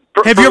 really.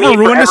 Have you ever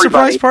ruined a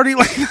surprise party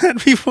like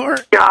that before?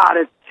 God,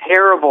 it's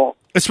terrible.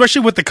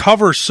 Especially with the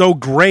cover so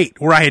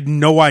great, where I had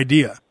no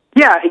idea.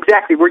 Yeah,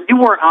 exactly. Where you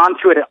weren't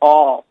onto it at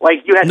all.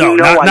 Like you had no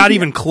idea. Not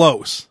even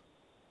close.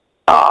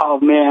 Oh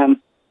man,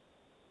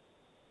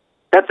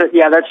 that's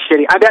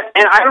shitty. I bet,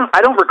 and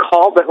I don't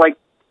recall, but like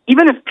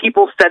even if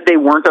people said they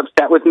weren't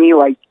upset with me,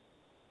 like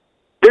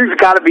there's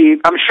got to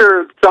be. I'm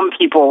sure some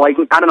people, like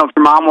I don't know if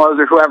your mom was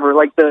or whoever,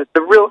 like the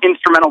real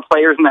instrumental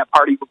players in that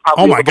party were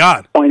probably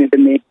disappointed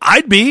in me.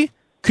 I'd be.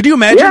 Could you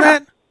imagine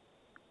that?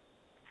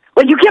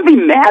 Like you can't be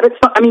mad at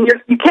some. I mean,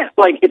 you can't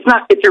like it's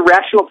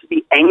irrational to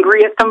be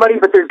angry at somebody,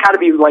 but there's got to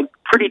be like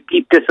pretty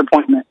deep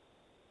disappointment.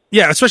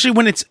 Yeah, especially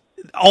when it's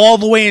all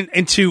the way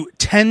into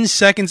 10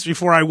 seconds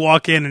before I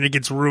walk in and it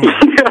gets ruined.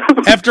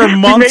 After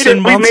months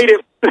and months. We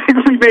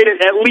made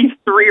it at least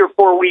 3 or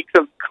 4 weeks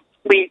of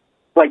complete,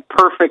 like,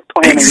 perfect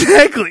planning.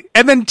 Exactly.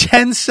 And then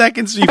 10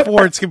 seconds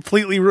before it's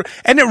completely ruined.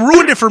 And it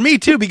ruined it for me,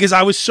 too, because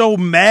I was so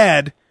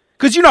mad.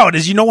 Because you know how it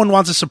is. No one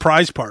wants a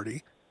surprise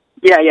party.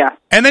 Yeah, yeah.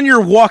 And then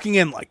you're walking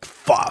in like,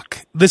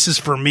 fuck, this is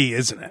for me,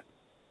 isn't it?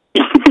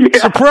 Yeah.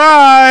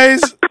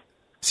 Surprise!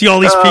 See all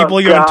these people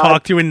you haven't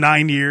talked to in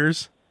 9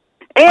 years?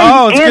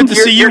 It's good to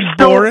see you,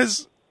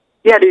 Boris.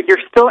 Yeah, dude, you're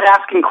still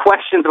asking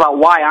questions about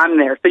why I'm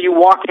there. So you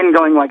walk in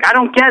going like, I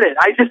don't get it.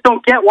 I just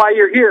don't get why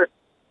you're here.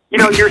 You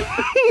know, you're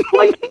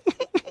like,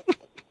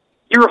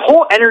 your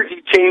whole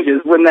energy changes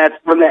when that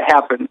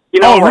happens. You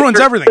know, it ruins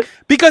everything.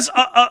 Because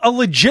a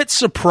legit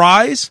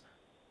surprise,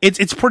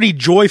 it's pretty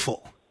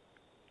joyful.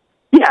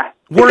 Yeah,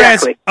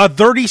 whereas a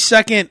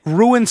 30-second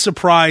ruined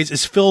surprise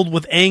is filled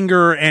with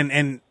anger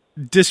and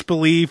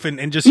disbelief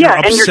and just you're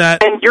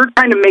upset. And you're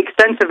trying to make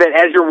sense of it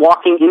as you're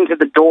walking into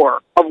the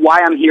door of why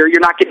I'm here. You're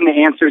not getting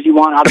the answers you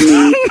want out of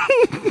me.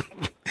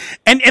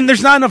 and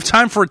there's not enough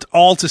time for it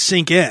all to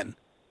sink in.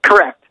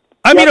 Correct.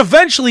 I mean,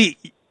 eventually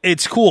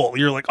it's cool.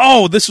 You're like,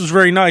 oh, this was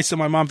very nice that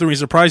my mom threw me a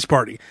surprise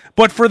party.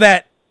 But for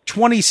that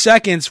 20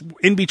 seconds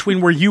in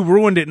between where you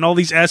ruined it and all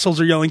these assholes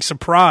are yelling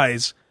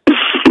surprise,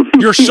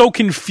 you're so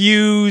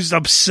confused,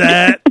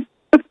 upset,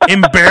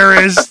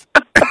 embarrassed.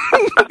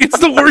 It's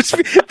the worst.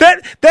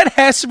 That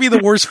has to be the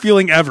worst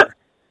feeling ever.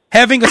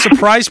 Having a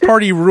surprise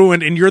party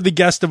ruined and you're the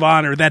guest of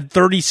honor, that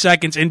 30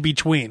 seconds in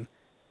between.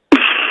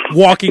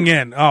 Walking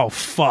in. Oh,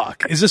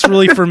 fuck. Is this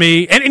really for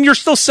me? And you're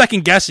still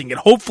second guessing it.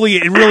 Hopefully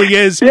it really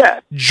is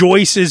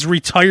Joyce's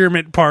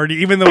retirement party,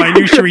 even though I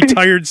knew she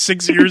retired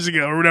 6 years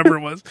ago or whatever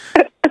it was.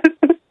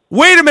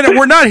 Wait a minute,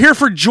 we're not here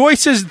for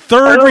Joyce's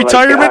third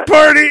retirement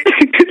party.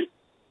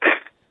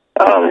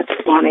 Oh,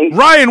 that's funny.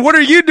 Ryan, what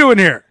are you doing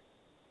here?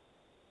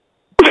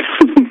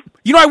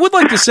 I would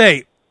like to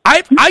say,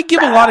 I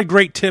give a lot of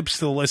great tips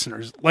to the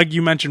listeners. Like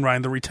you mentioned,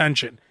 Ryan, the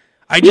retention.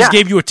 I just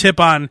gave you a tip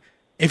on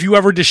if you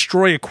ever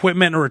destroy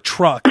equipment or a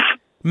truck,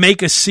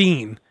 make a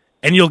scene,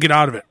 and you'll get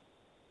out of it.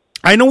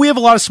 I know we have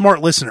a lot of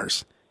smart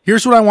listeners.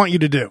 Here's what I want you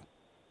to do.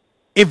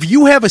 If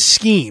you have a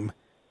scheme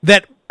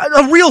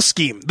a real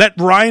scheme that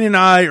Ryan and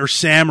I or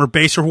Sam or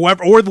Base or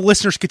whoever or the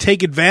listeners could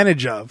take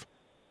advantage of,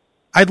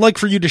 I'd like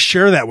for you to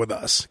share that with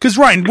us. Because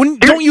Ryan,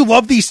 don't you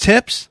love these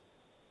tips?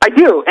 I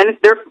do, and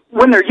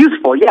when they're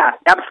useful, yeah,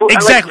 absolutely.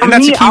 Exactly, and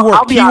that's a key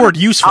word. Keyword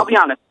useful. I'll be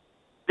honest.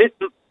 This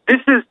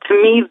is, to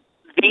me,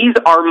 these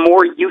are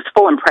more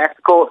useful and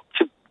practical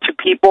to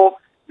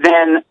people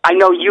than, I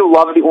know you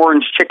love the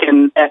orange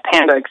chicken at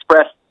Panda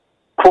Express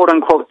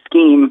quote-unquote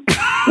scheme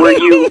where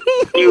you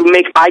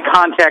make eye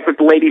contact with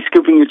the lady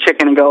scooping your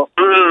chicken and go,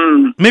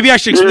 Maybe I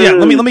should,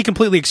 let me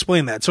completely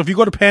explain that. So if you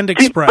go to Panda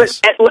Express...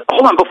 But,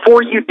 hold on,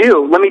 before you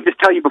do, let me just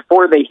tell you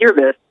before they hear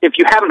this, if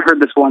you haven't heard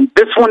this one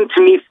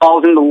to me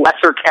falls in the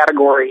lesser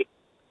category.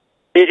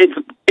 It's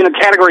in a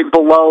category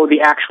below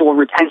the actual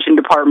retention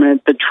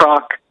department, the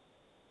truck.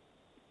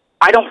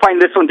 I don't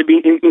find this one to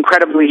be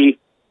incredibly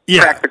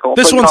practical.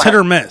 This one's hit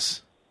or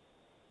miss.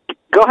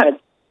 Go ahead.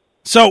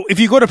 So, if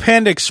you go to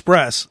Panda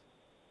Express,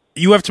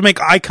 you have to make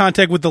eye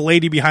contact with the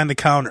lady behind the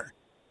counter.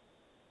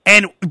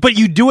 But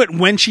you do it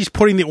when she's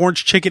putting the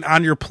orange chicken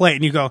on your plate,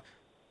 and you go,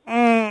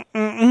 but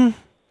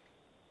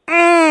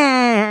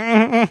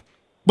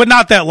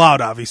not that loud,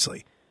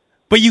 obviously.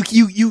 But you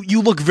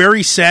look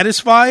very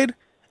satisfied,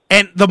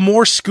 and the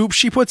more scoops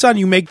she puts on,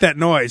 you make that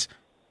noise.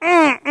 So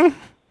Abe's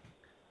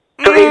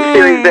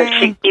theory is that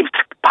she keeps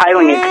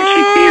piling it because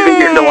she sees that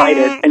you're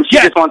delighted, and she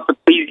just wants to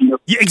please you.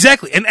 Yeah,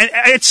 exactly. And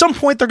at some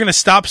point, they're going to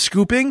stop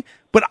scooping,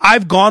 but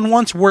I've gone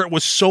once where it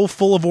was so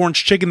full of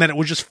orange chicken that it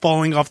was just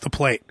falling off the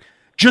plate.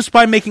 Just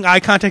by making eye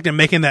contact and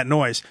making that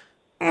noise.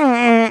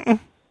 And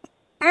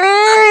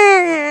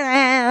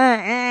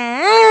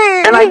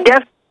I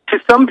guess to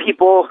some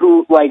people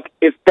who, like,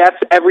 if that's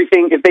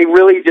everything, if they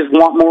really just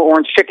want more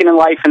orange chicken in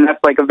life and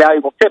that's, like, a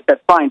valuable tip,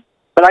 that's fine.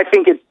 But I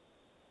think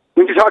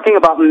when you're talking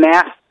about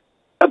mass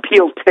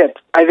appeal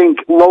tips, I think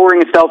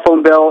lowering a cell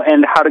phone bill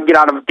and how to get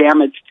out of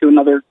damage to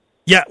another.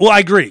 Yeah, well, I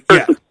agree.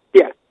 Person.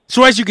 Yeah.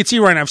 So as you can see,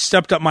 Ryan, I've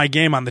stepped up my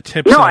game on the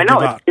tips. No, I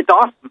know. It's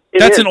awesome.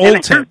 That's an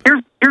old tip.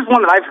 Here's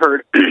one that I've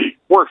heard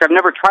works. I've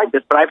never tried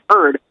this, but I've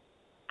heard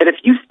that if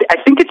you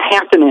I think it's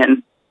Hampton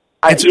Inn.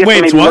 It's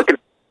what?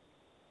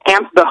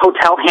 The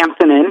Hotel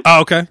Hampton Inn. Oh,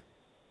 okay.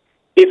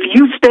 If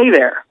you stay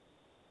there,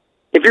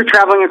 if you're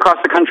traveling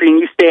across the country and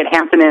you stay at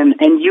Hampton Inn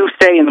and you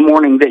say in the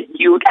morning that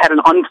you had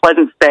an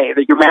unpleasant stay,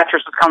 that your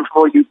mattress was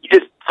comfortable, you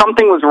just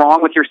something was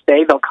wrong with your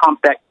stay, they'll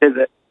comp that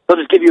visit. They'll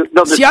just give you.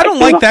 See, I don't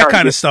like that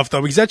kind of stuff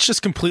though, because that's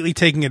just completely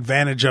taking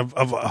advantage of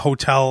a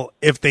hotel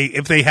if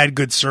they had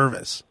good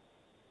service.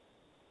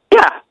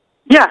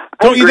 Yeah.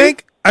 Don't you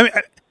think? I mean,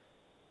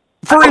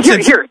 for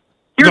instance, here's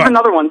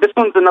another one. This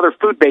one's another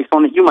food-based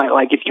one that you might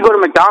like. If you go to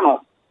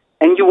McDonald's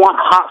and you want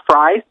hot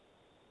fries,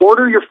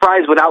 order your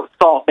fries without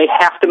salt. They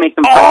have to make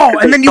them.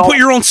 And then you put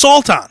your own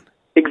salt on.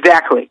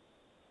 Exactly.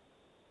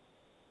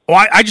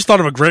 Well, I just thought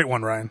of a great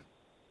one, Ryan.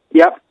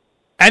 Yep.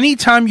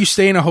 Anytime you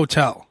stay in a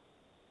hotel,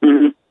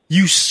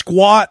 you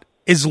squat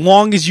as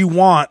long as you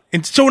want.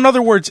 And so, in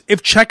other words,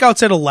 if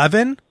checkout's at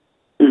 11,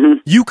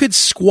 you could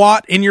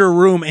squat in your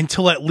room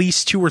until at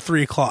least 2 or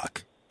 3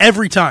 o'clock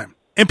every time.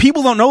 And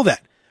people don't know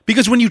that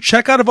because when you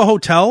check out of a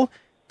hotel,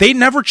 they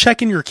never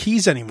check in your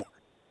keys anymore.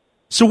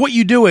 So what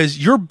you do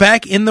is you're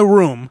back in the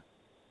room.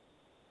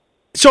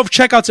 So if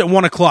checkout's at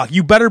 1 o'clock,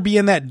 you better be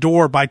in that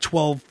door by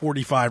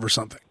 12:45 or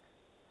something.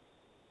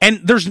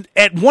 And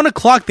at 1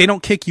 o'clock, they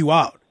don't kick you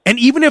out. And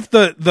even if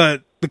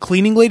the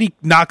cleaning lady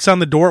knocks on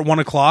the door at 1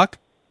 o'clock,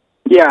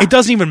 it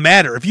doesn't even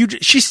matter.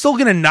 She's still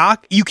going to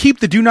knock. You keep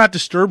the do not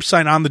disturb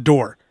sign on the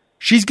door.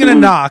 She's going to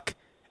knock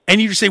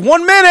and you just say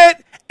 1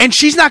 minute and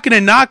she's not going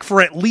to knock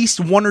for at least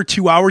 1 or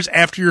 2 hours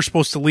after you're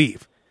supposed to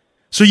leave.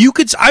 So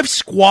I've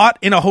squat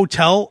in a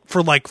hotel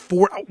for like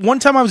 4. One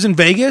time I was in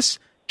Vegas,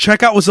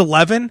 checkout was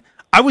 11.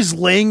 I was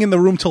laying in the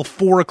room till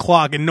 4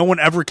 o'clock and no one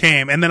ever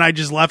came. And then I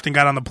just left and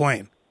got on the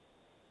plane.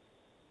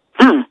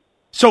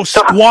 So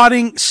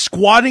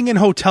squatting in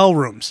hotel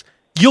rooms,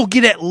 you'll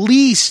get at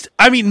least,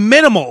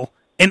 minimal,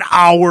 an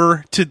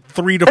hour to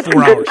 3 to 4 hours.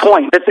 That's a good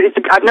point.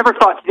 I've never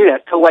thought to do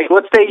that. So, like,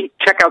 let's say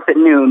checkout's at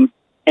noon,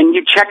 and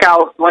you check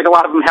out, like a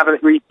lot of them have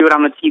it where you do it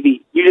on the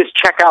TV. You just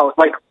check out.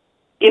 Like,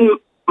 in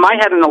my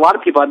head and a lot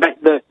of people, I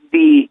bet the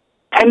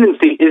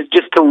tendency is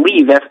just to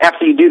leave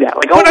after you do that.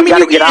 Like,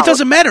 it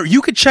doesn't matter.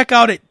 You could check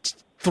out at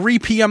 3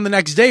 p.m. the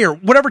next day or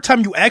whatever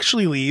time you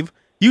actually leave.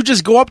 You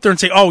just go up there and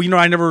say, "Oh,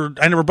 I never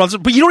brought this,"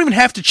 but you don't even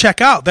have to check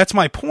out. That's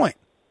my point.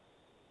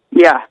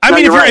 Yeah,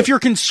 if you're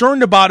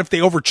concerned about if they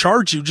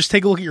overcharge you, just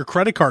take a look at your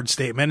credit card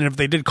statement, and if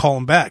they did, call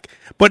them back.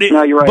 But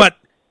you're right. But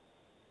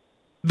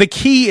the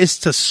key is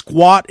to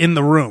squat in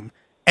the room,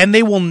 and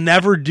they will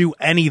never do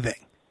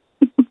anything.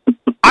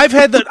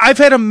 I've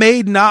had a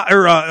maid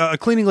or a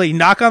cleaning lady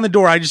knock on the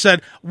door. I just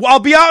said, well, I'll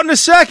be out in a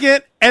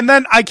second. And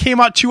then I came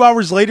out 2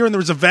 hours later and there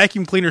was a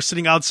vacuum cleaner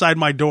sitting outside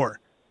my door.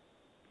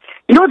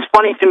 You know what's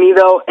funny to me,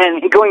 though,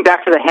 and going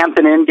back to the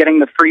Hampton Inn, getting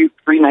the free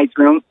night's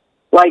room,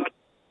 like,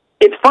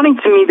 it's funny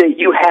to me that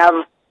you have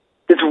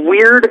this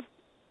weird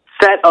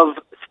set of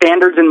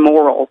standards and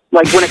morals,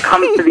 like, when it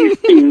comes to these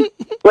teams.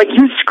 Like,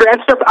 you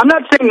scratched up, I'm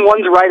not saying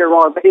one's right or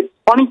wrong, but it's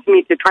funny to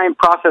me to try and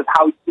process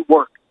how you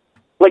work.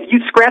 Like, you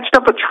scratched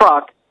up a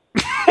truck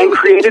and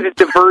created a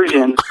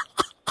diversion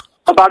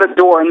about a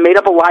door and made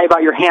up a lie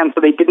about your hand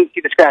so they didn't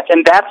see the scratch,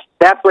 and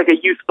that's like a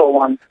useful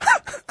one.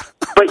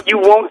 But you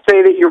won't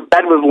say that your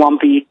bed was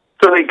lumpy,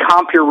 so they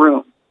comp your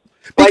room.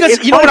 Because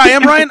like, you know what I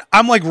am, Ryan?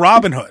 I'm like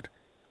Robin Hood.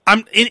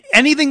 I'm in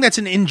anything that's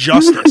an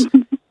injustice.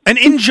 An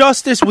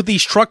injustice with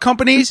these truck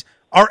companies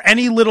are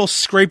any little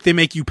scrape they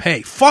make you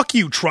pay. Fuck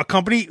you, truck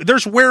company.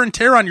 There's wear and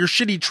tear on your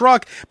shitty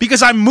truck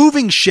because I'm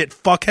moving shit,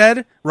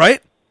 fuckhead,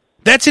 right?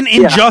 That's an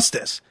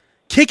injustice. Yeah.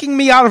 Kicking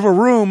me out of a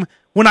room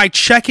when I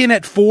check in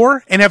at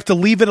 4 and have to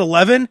leave at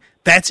 11,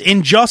 that's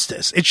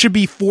injustice. It should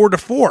be 4 to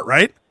 4,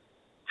 right?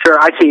 Sure,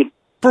 I see.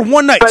 For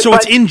one night, so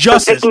it's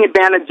injustice. Taking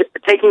advantage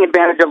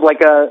of like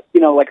a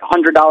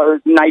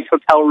 $100 nice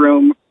hotel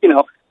room,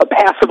 a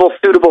passable,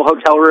 suitable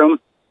hotel room,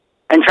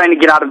 and trying to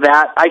get out of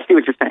that. I see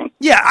what you're saying.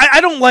 Yeah, I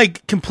don't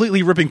like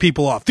completely ripping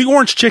people off. The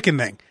orange chicken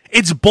thing.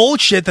 It's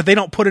bullshit that they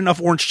don't put enough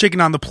orange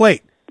chicken on the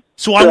plate.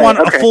 So I want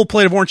a full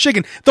plate of orange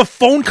chicken. The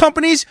phone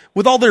companies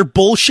with all their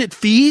bullshit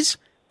fees,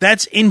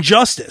 that's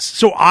injustice.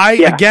 So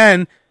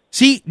again,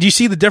 do you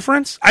see the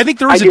difference? I think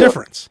there is a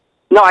difference.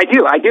 No, I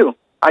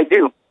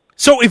do.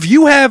 So if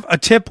you have a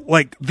tip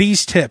like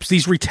these tips,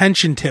 these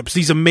retention tips,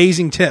 these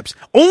amazing tips,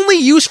 only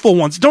useful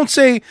ones. Don't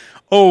say,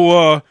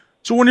 so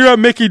when you're at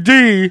Mickey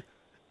D,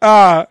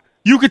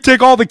 you could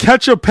take all the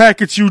ketchup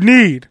packets you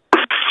need.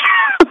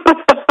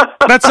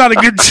 That's not a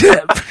good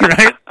tip,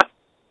 right?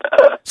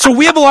 So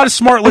we have a lot of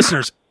smart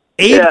listeners.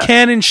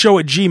 Kanan Show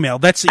at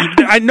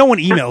Gmail. No one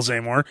emails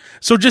anymore.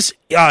 So just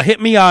hit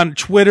me on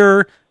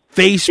Twitter,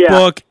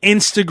 Facebook,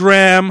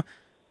 Instagram.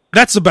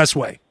 That's the best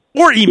way.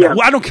 Or email.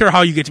 Yeah. I don't care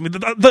how you get to me.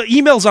 The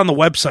email's on the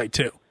website,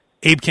 too.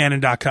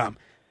 AbeCanon.com.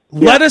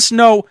 Let us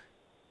know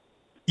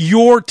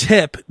your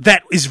tip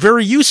that is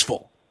very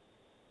useful.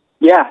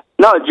 Yeah.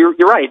 No, you're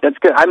right. That's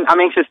good. I'm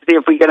anxious to see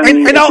if we get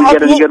any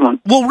good ones.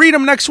 We'll read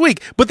them next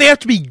week. But they have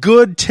to be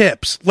good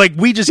tips. Like,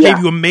 we just gave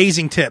you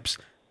amazing tips.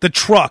 The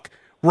truck.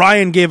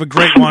 Ryan gave a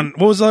great one.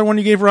 What was the other one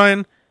you gave,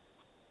 Ryan?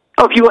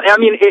 Oh,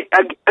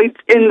 it's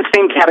in the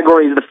same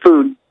category as the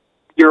food.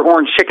 Your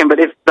orange chicken, but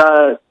if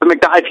the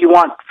McDonald's, if you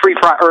want free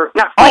fry or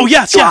not,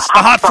 fries, the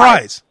hot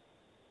fries.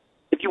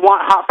 If you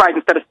want hot fries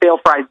instead of stale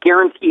fries,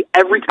 guarantee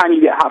every time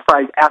you get hot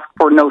fries, ask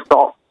for no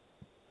salt.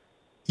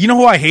 You know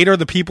who I hate are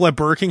the people at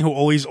Burger King who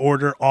always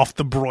order off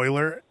the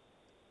broiler.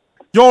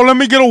 Yo, let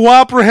me get a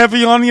Whopper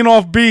heavy onion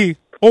off B.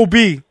 OB.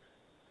 I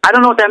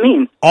don't know what that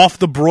means. Off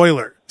the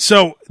broiler,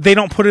 so they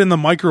don't put it in the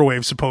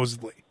microwave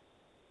supposedly.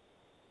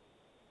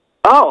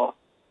 Oh,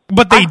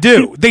 but they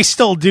do. They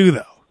still do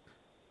though.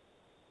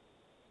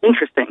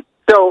 Interesting.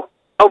 So,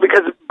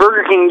 because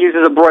Burger King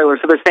uses a broiler,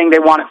 so they're saying they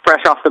want it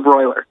fresh off the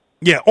broiler.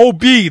 Yeah, OB,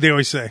 they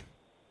always say.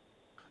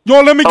 Yo,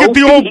 let me get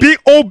the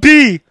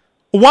OB.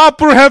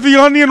 Whopper heavy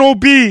onion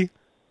OB.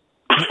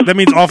 That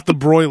means off the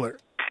broiler.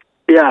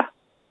 Yeah.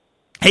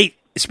 Hey,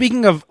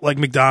 speaking of like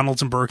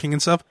McDonald's and Burger King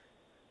and stuff,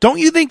 don't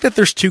you think that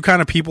there's two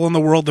kind of people in the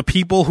world? The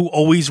people who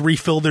always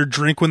refill their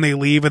drink when they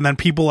leave, and then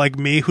people like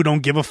me who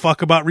don't give a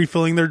fuck about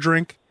refilling their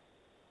drink?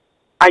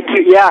 I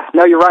do, yeah.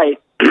 No, you're right.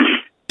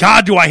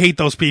 God, do I hate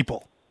those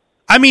people.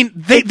 I mean,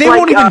 they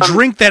won't even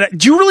drink that.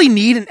 Do you really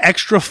need an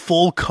extra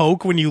full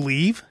Coke when you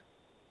leave?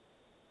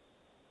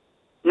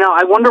 No,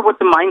 I wonder what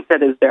the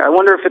mindset is there. I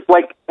wonder if it's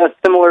like a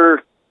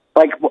similar,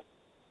 I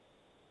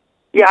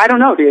don't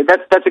know, dude.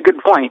 That's a good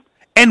point.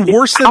 And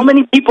worse than... How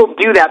many people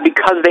do that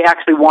because they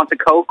actually want the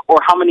Coke, or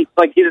how many,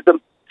 is the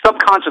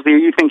subconsciously are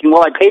you thinking,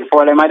 well, I paid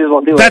for it, I might as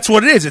well do it? That's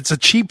what it is. It's a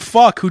cheap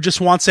fuck who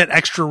just wants that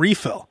extra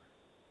refill.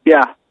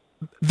 Yeah.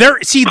 They're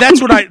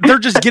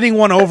just getting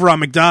one over on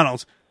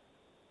McDonald's.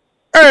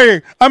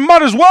 Hey, I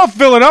might as well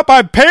fill it up.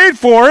 I paid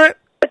for it.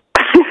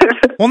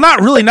 Well, not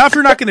really. Not if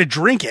you're not going to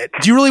drink it.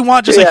 Do you really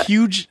want just a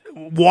huge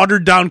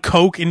watered down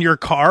Coke in your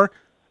car?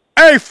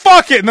 Hey,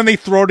 fuck it. And then they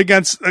throw it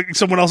against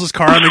someone else's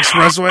car on the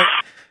expressway.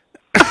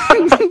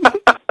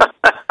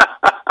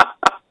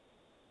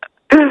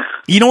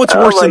 You know what's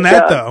worse than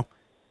that, though?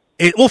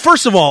 Well,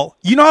 first of all,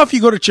 you know how if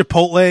you go to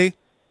Chipotle,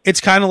 it's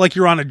kind of like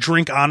you're on a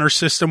drink honor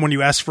system when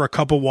you ask for a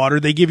cup of water.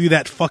 They give you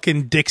that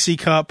fucking Dixie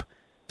cup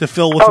to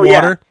fill with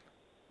water.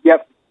 Yeah.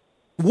 Yep.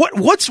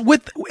 What's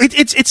with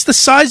it's the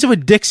size of a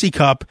Dixie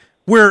cup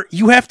where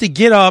you have to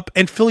get up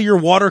and fill your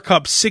water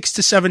cup 6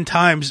 to 7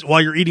 times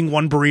while you're eating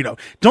one burrito.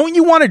 Don't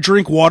you want to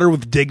drink water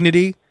with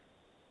dignity?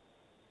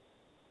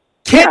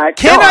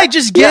 I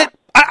just get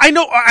I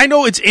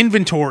know it's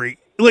inventory.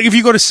 Like if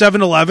you go to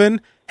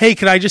 7-Eleven, hey,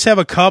 can I just have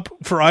a cup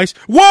for ice?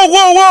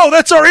 Whoa,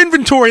 that's our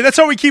inventory. That's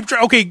how we keep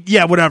track. Okay,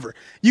 yeah, whatever.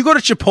 You go to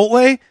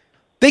Chipotle,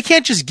 they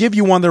can't just give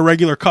you one of their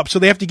regular cups, so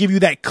they have to give you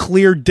that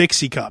clear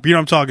Dixie cup. You know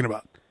what I'm talking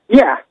about?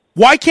 Yeah.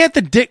 Why can't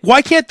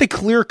the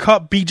clear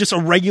cup be just a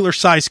regular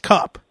size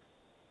cup?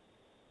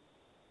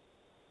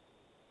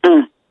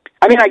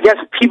 I mean, I guess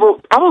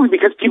probably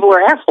because people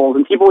are assholes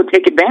and people would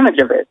take advantage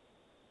of it.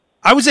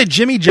 I was at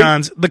Jimmy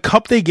John's. The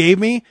cup they gave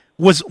me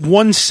was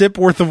one sip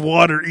worth of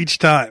water each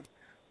time.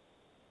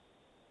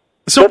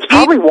 So that's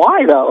probably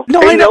why, though.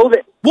 No, I know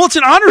that. Well, it's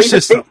an honor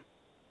system.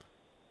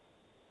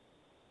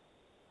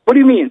 What do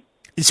you mean?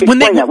 What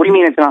do you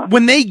mean it's an honor?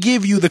 When they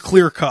give you the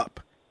clear cup,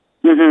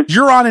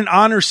 you're on an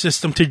honor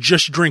system to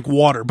just drink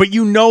water. But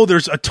you know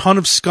there's a ton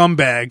of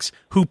scumbags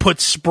who put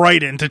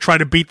Sprite in to try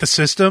to beat the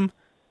system.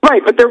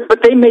 Right, but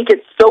they make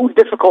it so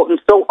difficult and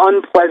so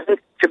unpleasant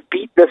to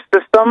beat the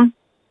system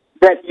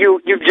that you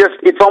just,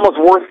 it's almost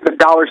worth the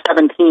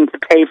 $1.17 to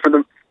pay for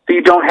them, so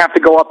you don't have to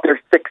go up there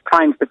 6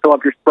 times to fill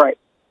up your Sprite.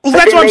 Well,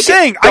 that's what I'm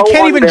saying. I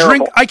can't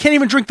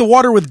even drink the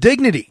water with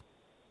dignity.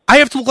 I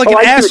have to look like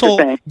an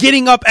asshole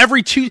getting up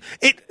every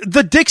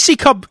the Dixie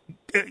cup,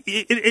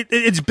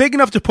 it's big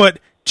enough to put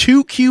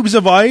 2 cubes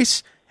of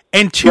ice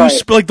and 2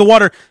 like the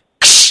water,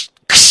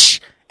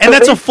 and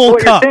that's a full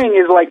cup. What you're saying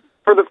is, like,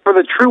 for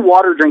the true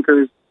water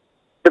drinkers,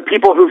 the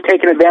people who've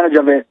taken advantage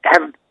of it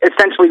have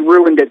essentially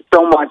ruined it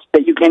so much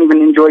that you can't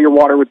even enjoy your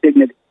water with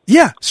dignity.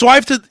 Yeah, so I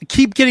have to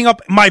keep getting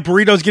up. My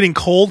burrito's getting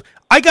cold.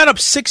 I got up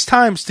 6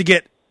 times to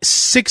get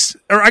 6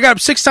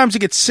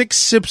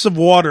 sips of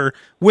water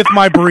with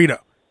my burrito.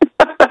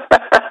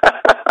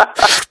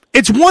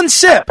 It's 1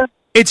 sip.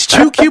 It's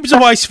 2 cubes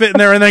of ice fit in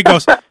there, and then it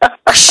goes,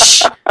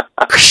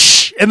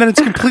 and then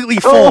it's completely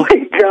full. Oh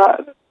my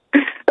God.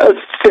 A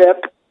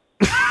sip.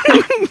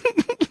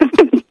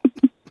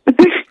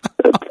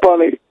 That's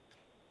funny.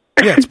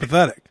 Yeah, it's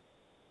pathetic.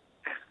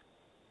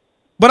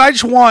 But I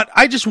just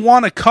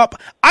want a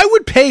cup. I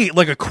would pay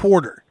like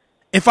 $0.25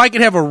 if I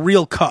could have a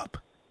real cup.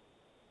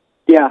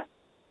 Yeah.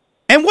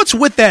 And what's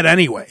with that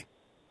anyway?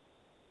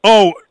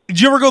 Oh,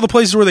 did you ever go to the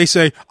places where they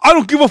say, I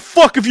don't give a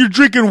fuck if you're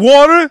drinking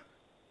water,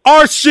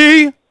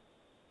 RC,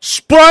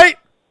 Sprite,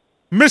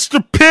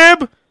 Mr.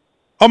 Pibb,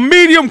 a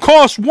medium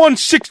costs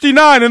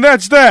 $1.69 and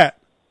that's that.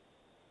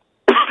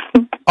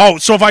 Oh,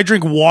 so if I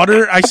drink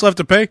water, I still have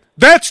to pay?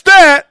 That's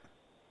that!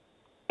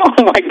 Oh,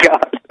 my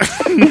God.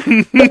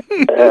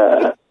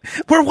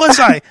 Where was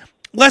I?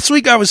 Last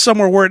week I was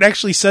somewhere where it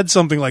actually said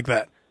something like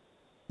that.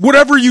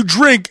 Whatever you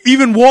drink,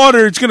 even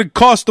water, it's going to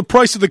cost the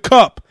price of the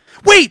cup.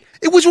 Wait,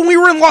 it was when we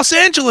were in Los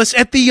Angeles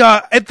at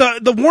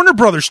the Warner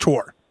Brothers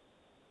tour.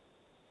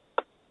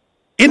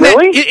 In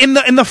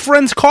the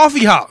Friends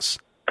Coffee House.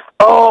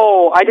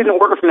 Oh, I didn't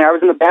order from there. I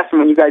was in the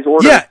bathroom when you guys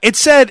ordered. Yeah, it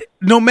said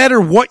no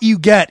matter what you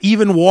get,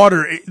 even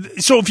water.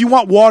 So if you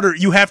want water,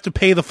 you have to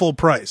pay the full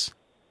price.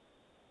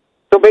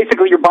 So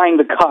basically you're buying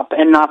the cup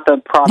and not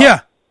the product. Yeah,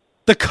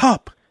 the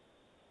cup.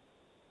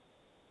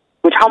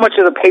 Which, how much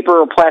does a paper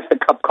or plastic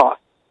cup cost?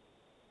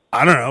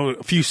 I don't know,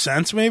 a few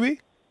cents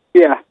maybe?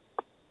 Yeah.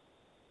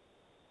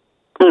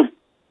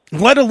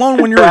 Let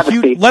alone when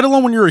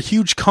you're a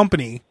huge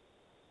company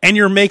and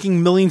you're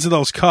making millions of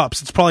those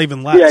cups, it's probably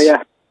even less.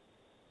 Yeah.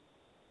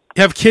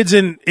 You have kids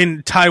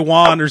in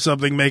Taiwan or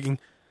something making,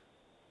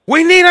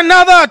 we need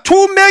another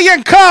 2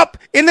 million cup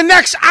in the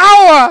next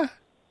hour.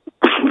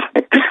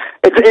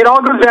 It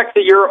all goes back to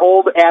your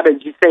old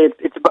adage. You say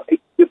it's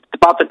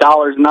about the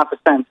dollars and not the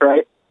cents,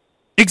 right?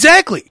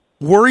 Exactly.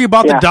 Worry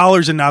about the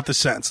dollars and not the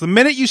cents. The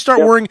minute you start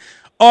worrying,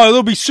 oh,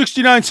 it'll be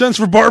 69 cents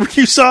for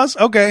barbecue sauce.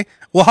 Okay.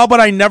 Well, how about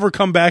I never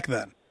come back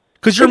then?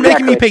 Because you're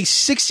making me pay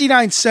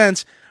 69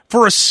 cents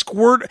for a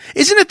squirt.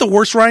 Isn't it the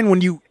worst, Ryan, when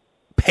you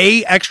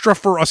pay extra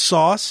for a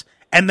sauce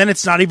and then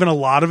it's not even a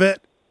lot of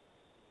it?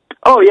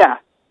 Oh, yeah.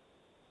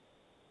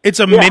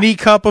 It's a mini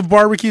cup of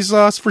barbecue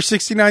sauce for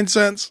 69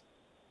 cents.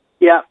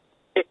 Yeah.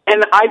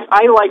 And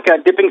I like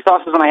dipping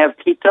sauces when I have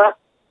pizza.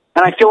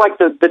 And I feel like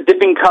the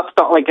dipping cups,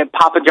 like at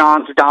Papa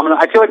John's or Domino's,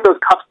 I feel like those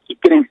cups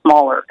keep getting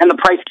smaller, and the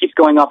price keeps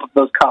going up of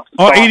those cups.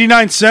 Oh,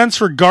 89 cents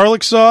for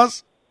garlic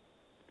sauce?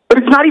 But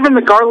it's not even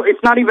the garlic.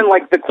 It's not even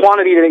like the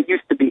quantity that it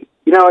used to be.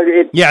 You know,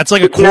 it's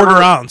like a quarter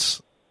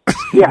ounce.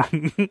 Yeah.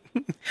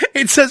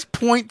 It says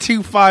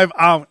 0.25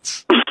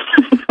 ounce.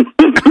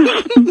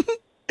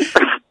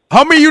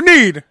 How many you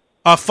need?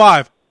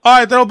 5. All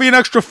right, that'll be an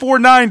extra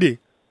 $4.90.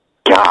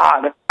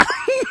 God.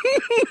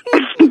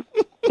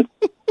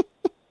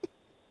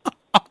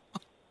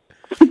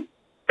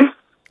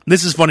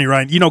 This is funny,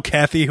 Ryan. You know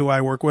Kathy, who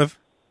I work with?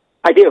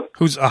 I do.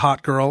 Who's a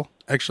hot girl,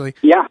 actually.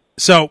 Yeah.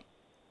 So,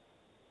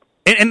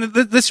 and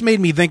this made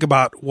me think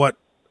about what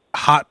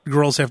hot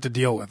girls have to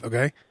deal with,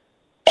 okay?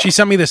 She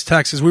sent me this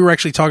text as we were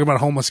actually talking about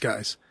homeless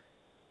guys.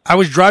 I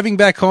was driving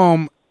back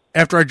home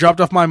after I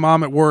dropped off my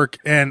mom at work,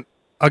 and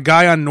a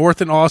guy on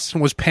North and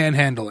Austin was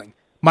panhandling.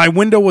 My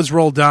window was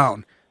rolled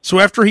down. So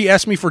after he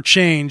asked me for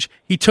change,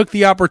 he took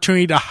the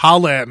opportunity to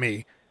holla at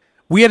me.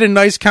 We had a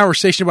nice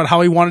conversation about how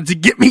he wanted to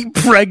get me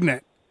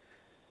pregnant.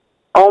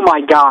 Oh,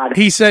 my God.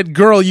 He said,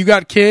 girl, you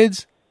got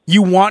kids?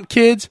 You want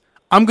kids?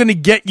 I'm going to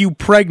get you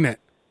pregnant.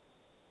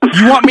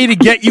 You want me to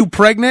get you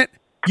pregnant?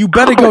 You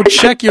better go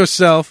check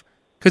yourself,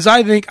 because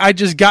I think I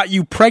just got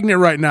you pregnant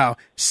right now.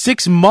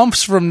 6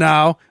 months from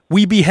now,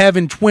 we be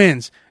having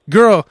twins.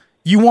 Girl,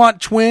 you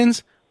want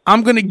twins?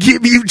 I'm going to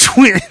give you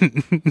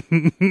twins.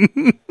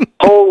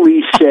 Holy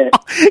shit.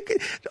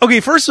 Okay,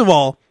 first of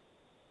all,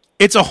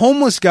 it's a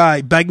homeless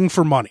guy begging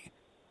for money.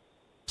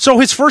 So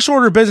his first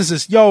order of business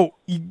is, yo,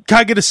 can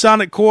I get a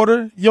Sonic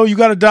quarter? Yo, you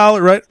got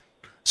 $1, right?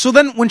 So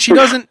then when she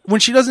doesn't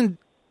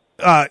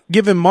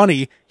give him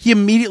money, he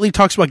immediately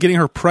talks about getting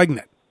her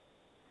pregnant.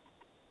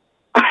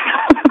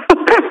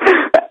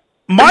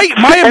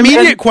 My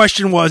immediate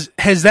question was,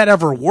 has that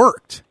ever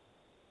worked?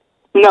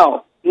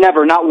 No,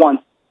 never, not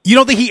once. You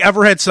don't think he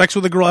ever had sex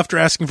with a girl after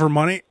asking for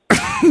money?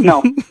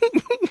 No.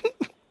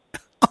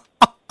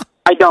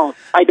 I don't.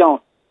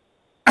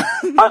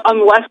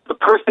 Unless the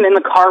person in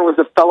the car was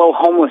a fellow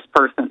homeless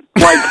person,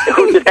 like,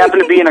 who just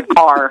happened to be in a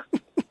car.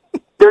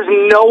 There is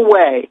no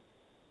way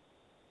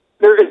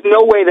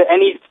that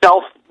any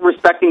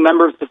self-respecting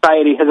member of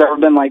society has ever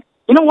been like,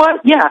 you know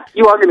what? Yeah,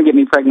 you are going to get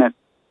me pregnant.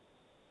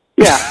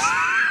 Yeah.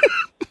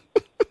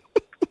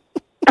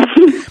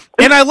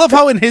 And I love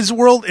how in his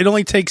world, it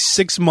only takes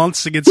 6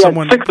 months to get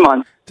someone 6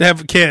 months to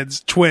have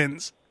kids,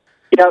 twins.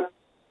 Yep.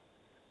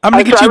 I'm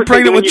going to get you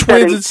pregnant with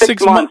twins in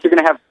 6 months. You're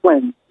going to have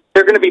twins.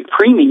 They're going to be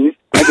preemies,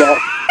 I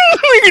guess.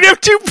 We're going to have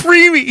 2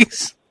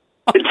 preemies.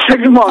 In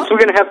 6 months, we're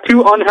going to have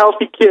 2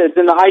 unhealthy kids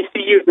in the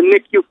ICU, the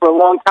NICU, for a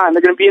long time.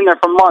 They're going to be in there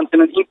for months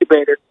in an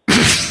incubator.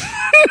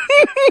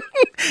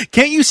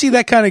 Can't you see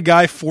that kind of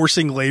guy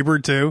forcing labor,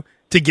 too,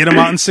 to get him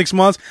out in 6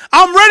 months?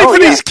 I'm ready for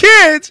these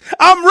kids.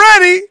 I'm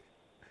ready.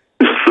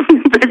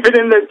 They've been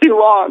in there too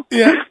long.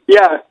 Yeah.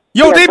 Yeah.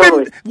 Yo, yeah, they've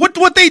totally. been,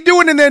 what they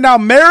doing in there now?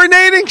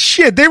 Marinating?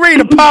 Shit, they ready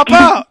to pop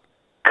out.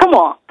 Come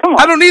on.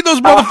 I don't need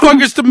those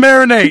motherfuckers to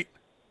marinate.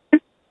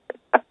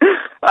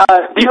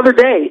 The other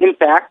day, in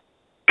fact,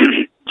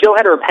 Jill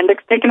had her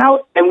appendix taken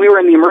out, and we were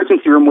in the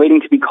emergency room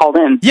waiting to be called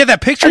in. Yeah,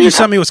 that picture you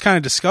sent me was kind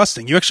of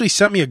disgusting. You actually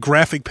sent me a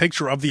graphic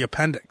picture of the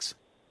appendix.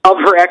 Of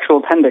her actual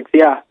appendix,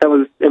 yeah. It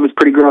was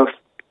pretty gross.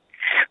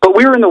 But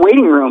we were in the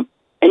waiting room,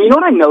 and you know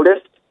what I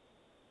noticed?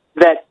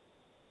 That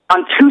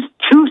on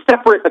two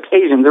separate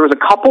occasions, there was a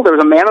couple, there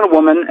was a man and a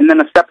woman, and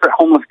then a separate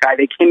homeless guy.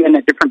 They came in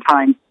at different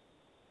times.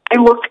 They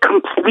looked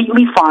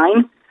completely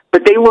fine,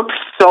 but they looked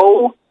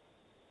so,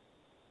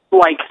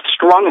 like,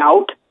 strung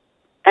out,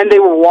 and they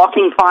were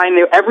walking fine.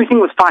 Everything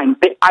was fine.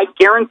 I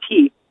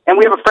guarantee, and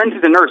we have a friend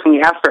who's a nurse, and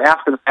we asked her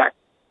after the fact,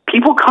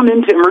 people come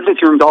into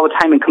emergency rooms all the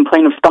time and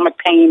complain of stomach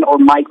pain or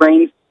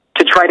migraines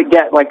to try to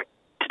get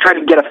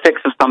a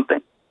fix of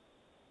something.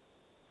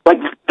 Like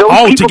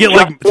those to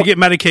get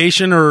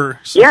medication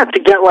or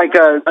to get like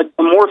a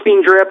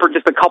morphine drip or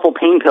just a couple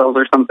pain pills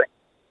or something.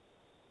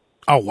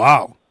 Oh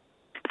wow!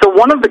 So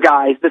one of the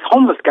guys, this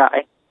homeless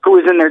guy, who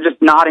was in there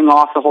just nodding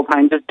off the whole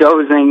time, just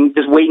dozing,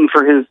 just waiting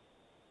for his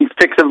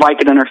fix of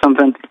Vicodin or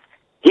something.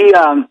 He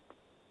and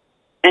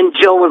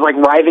Jill was like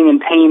writhing in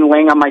pain,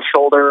 laying on my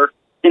shoulder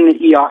in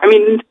the ER. I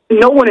mean,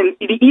 no one in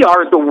the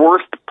ER is the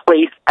worst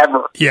place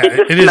ever. Yeah,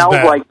 it smells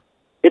bad.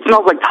 It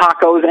smells like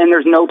tacos, and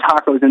there's no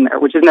tacos in there,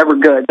 which is never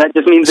good. That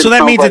just means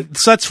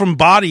that's from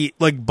body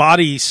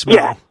smell.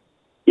 Yeah,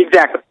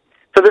 exactly.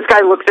 So this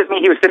guy looks at me.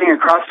 He was sitting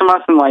across from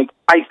us, and like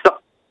I saw.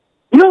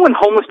 You know when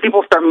homeless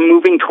people start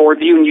moving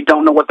towards you and you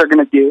don't know what they're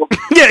going to do?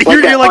 Yeah,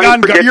 you're like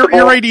on guard. You're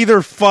ready to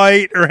either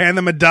fight or hand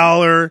them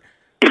 $1.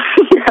 Yeah.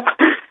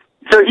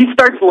 So he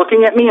starts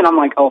looking at me, and I'm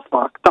like, oh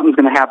fuck, something's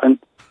going to happen.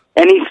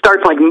 And he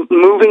starts like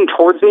moving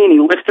towards me, and he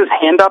lifts his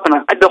hand up, and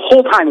the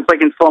whole time it's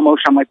like in slow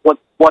motion. I'm like, what's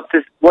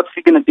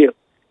he gonna do?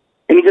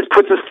 And he just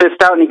puts his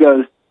fist out, and he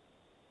goes,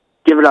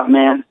 "Give it up,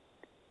 man."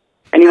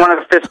 And he wanted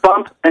a fist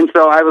bump, and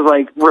so I was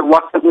like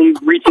reluctantly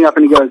reaching up,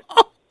 and he goes,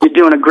 "You're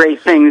doing a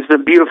great thing. This is a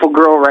beautiful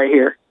girl right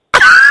here."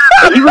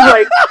 And he was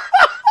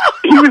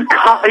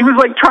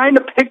like trying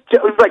to pick. He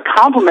was like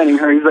complimenting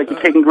her. He was like,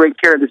 "You're taking great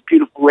care of this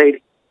beautiful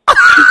lady.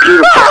 She's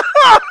beautiful."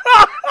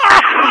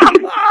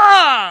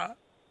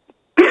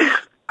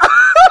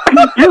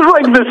 He's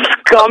like the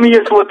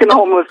scummiest looking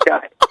homeless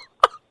guy.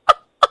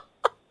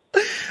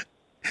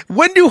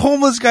 When do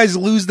homeless guys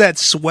lose that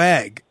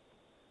swag?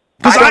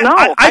 I don't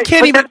know. I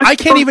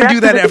can't even do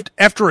that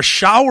after a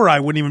shower. I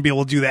wouldn't even be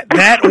able to do that.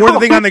 That or the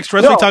thing on the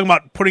expressway talking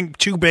about putting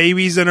 2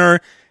 babies in her.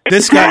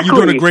 This guy, you're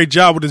doing a great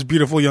job with this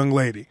beautiful young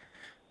lady.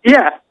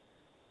 Yeah.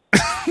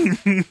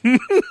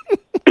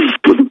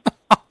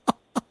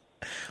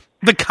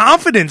 The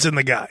confidence in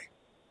the guy.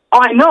 Oh,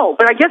 I know,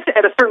 but I guess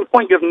at a certain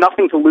point you have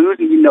nothing to lose,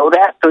 and you know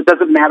that, so it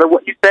doesn't matter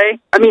what you say.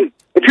 I mean,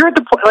 if you're at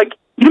the point, like,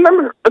 you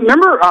remember,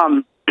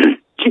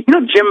 you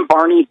know, Jim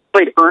Varney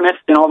played Ernest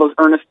in all those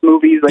Ernest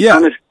movies, like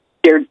Ernest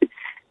scared.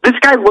 This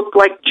guy looked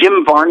like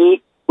Jim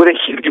Varney with a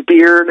huge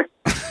beard.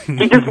 He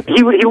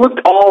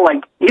looked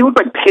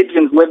like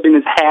pigeons lived in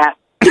his hat.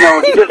 You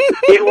know,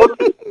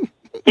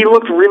 he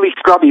looked really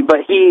scrubby, but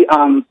he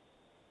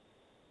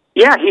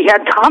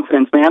had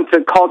confidence, man,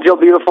 to call Jill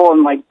beautiful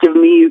and like give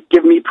me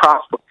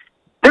props.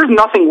 There's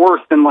nothing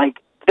worse than like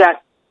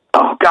that.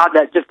 Oh God,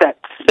 that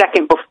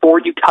second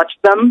before you touch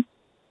them.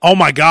 Oh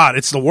my God,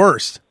 it's the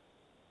worst.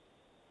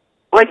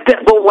 like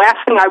the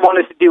last thing I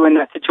wanted to do in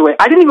that situation,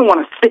 I didn't even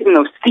want to sit in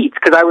those seats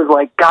because I was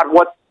like, God,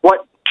 what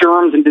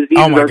germs and diseases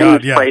are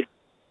in this place?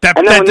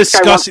 That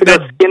disgusting,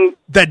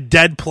 that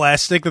dead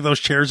plastic that those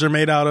chairs are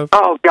made out of.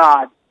 Oh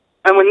God!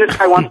 And when this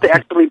guy wants to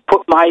actually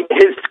put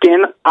his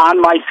skin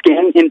on my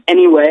skin in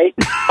any way,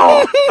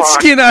 oh,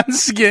 skin on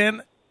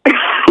skin.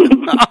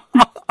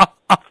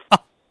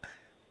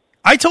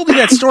 I told you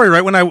that story,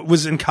 right? When I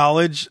was in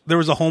college, there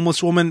was a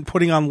homeless woman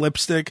putting on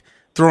lipstick,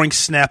 throwing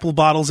Snapple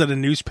bottles at a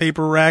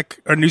newspaper rack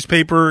or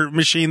newspaper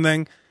machine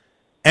thing.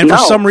 And for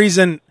some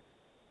reason,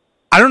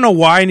 I don't know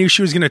why I knew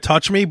she was going to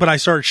touch me, but I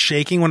started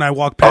shaking when I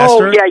walked past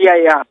her. Oh,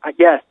 yeah.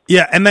 Yes.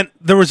 Yeah, and then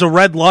there was a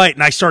red light,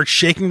 and I started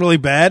shaking really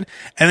bad.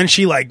 And then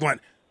she like went,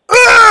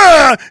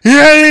 "Ah, you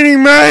got any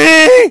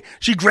money?"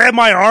 She grabbed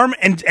my arm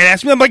and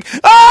asked me. I'm like,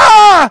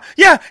 "Ah,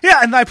 yeah."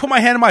 And I put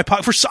my hand in my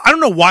pocket. I don't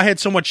know why I had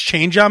so much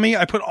change on me.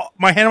 I put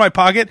my hand in my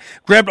pocket,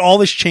 grabbed all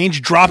this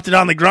change, dropped it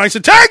on the ground. I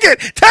said, "Take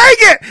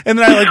it!" And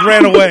then I like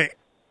ran away.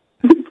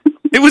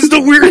 It was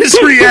the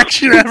weirdest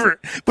reaction ever.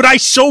 But I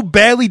so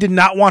badly did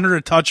not want her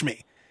to touch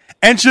me.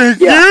 And she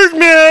said, "Excuse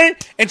me,"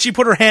 and she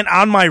put her hand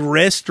on my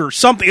wrist or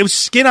something. It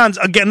was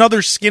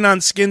another skin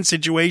on skin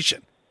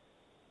situation.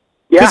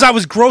 Because I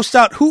was grossed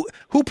out. Who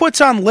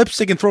puts on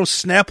lipstick and throws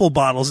Snapple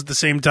bottles at the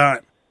same time?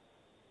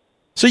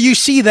 So you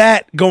see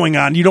that going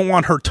on. You don't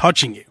want her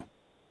touching you.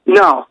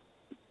 No.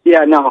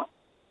 Yeah, no.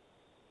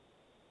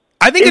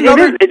 I think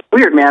it's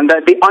weird, man,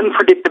 the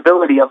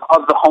unpredictability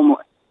of the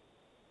homeless.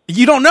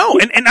 You don't know.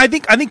 And I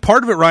think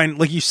part of it, Ryan,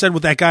 like you said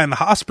with that guy in the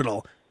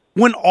hospital,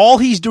 when all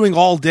he's doing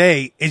all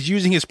day is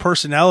using his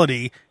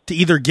personality to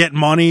either get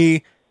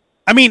money.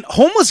 I mean,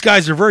 homeless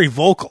guys are very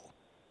vocal.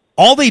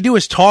 All they do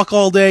is talk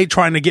all day,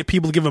 trying to get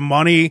people to give them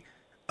money.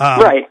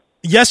 Right.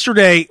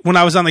 Yesterday, when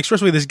I was on the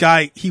expressway, this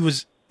guy, he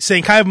was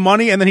saying, "Can I have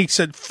money?" And then he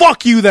said,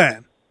 "Fuck you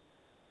then.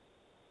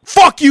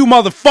 Fuck you,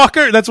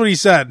 motherfucker." That's what he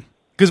said.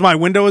 Because my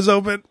window was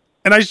open.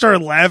 And I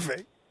started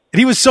laughing. And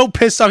he was so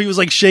pissed off, he was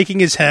like shaking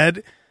his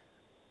head.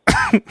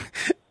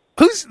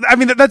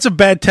 That's a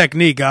bad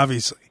technique,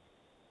 obviously.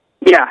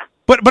 Yeah.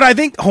 But I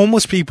think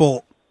homeless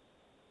people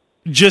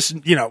just,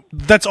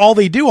 that's all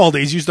they do all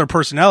day is use their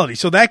personality.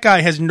 So that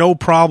guy has no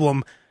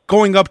problem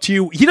going up to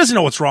you. He doesn't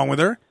know what's wrong with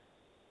her.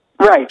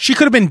 Right. She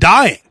could have been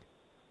dying.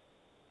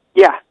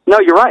 Yeah. No,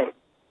 you're right.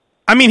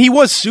 I mean, he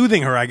was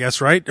soothing her, I guess,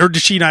 right? Or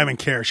did she not even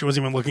care? She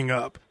wasn't even looking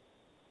up.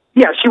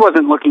 Yeah, she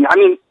wasn't looking. I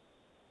mean,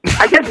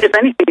 I guess if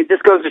anything, it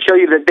just goes to show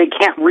you that they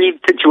can't read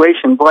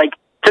situations. Like,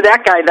 to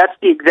that guy, that's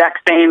the exact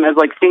same as,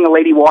 like, seeing a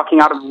lady walking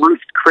out of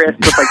Roost Chris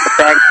with, like, the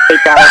bag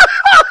take out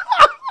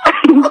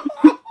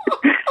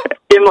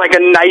in, like, a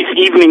nice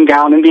evening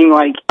gown and being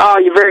like, "Oh,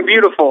 you're very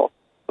beautiful."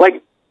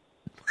 Like,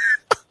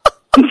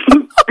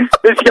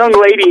 this young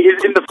lady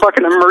is in the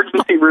fucking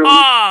emergency room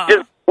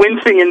just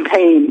wincing in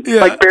pain,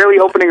 like, barely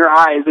opening her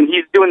eyes, and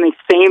he's doing the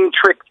same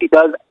tricks he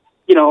does,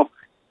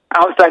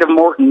 outside of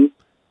Morton.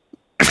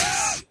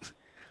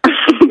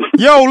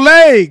 Yo,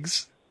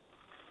 legs!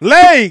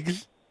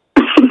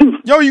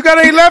 Yo, you got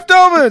any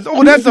leftovers?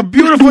 Oh, that's a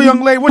beautiful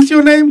young lady. What's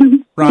your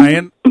name?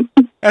 Ryan.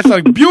 That's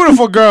a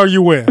beautiful girl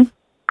you with.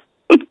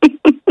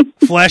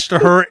 Flash to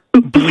her,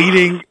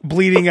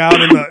 bleeding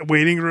out in the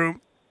waiting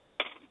room.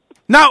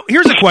 Now,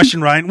 here's a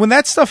question, Ryan. When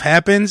that stuff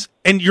happens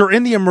and you're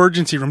in the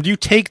emergency room, do you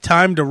take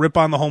time to rip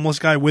on the homeless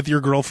guy with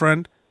your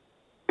girlfriend?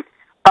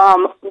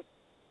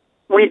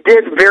 We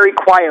did very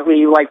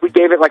quietly. Like, we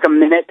gave it like a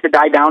minute to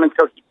die down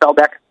until he fell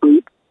back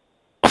asleep.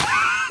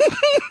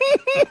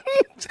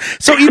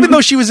 So even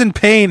though she was in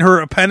pain, her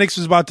appendix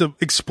was about to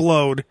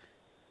explode,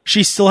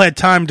 she still had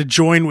time to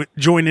join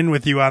in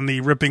with you on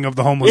the ripping of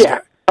the homeless guy.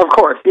 Of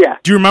course, yeah.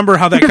 Do you remember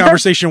how that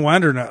conversation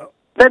went or no?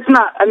 That's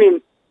not,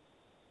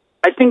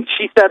 I think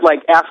she said,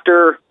 like,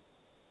 after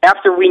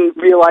we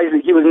realized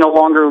that he was no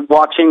longer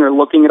watching or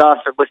looking at us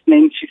or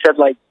listening, she said,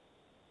 like,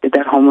 "Did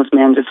that homeless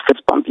man just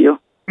fist bump you?"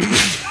 And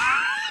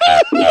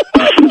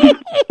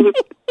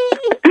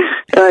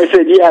I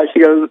said, "Yeah." She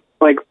goes,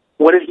 like,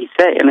 "What did he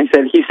say?" And I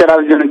said, "He said I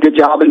was doing a good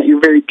job and that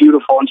you're very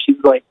beautiful." And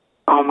she's like,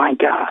 "Oh my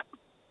God."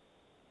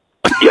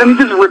 I'm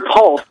just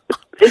repulsed.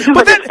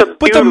 But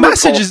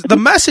the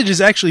message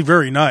is actually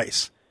very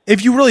nice.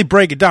 If you really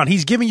break it down,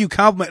 he's giving you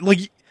compliment.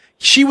 Like,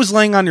 she was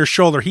laying on your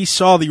shoulder. He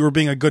saw that you were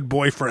being a good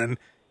boyfriend.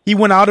 He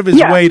went out of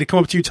his way to come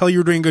up to you, tell you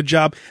were doing a good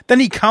job.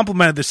 Then he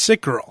complimented the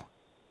sick girl.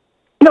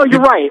 No,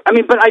 you're right.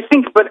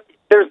 But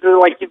there's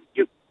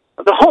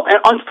the whole, and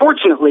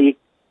unfortunately,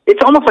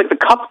 it's almost like the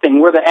cup thing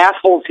where the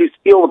assholes who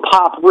steal the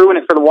pop ruin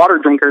it for the water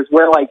drinkers,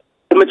 where, like,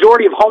 the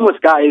majority of homeless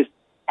guys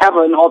have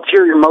an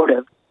ulterior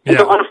motive. And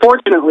so,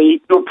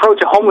 unfortunately, you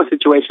approach a homeless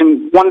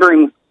situation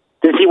wondering,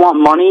 does he want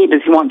money?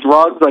 Does he want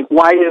drugs? Like,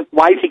 why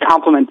is he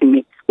complimenting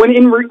me? When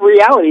in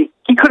reality,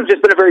 he could have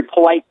just been a very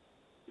polite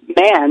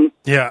man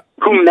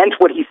who meant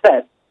what he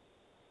said.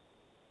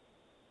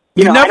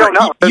 I don't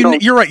know.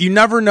 You're right. You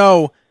never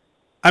know.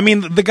 I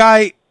mean, the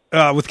guy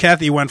with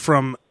Kathy went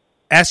from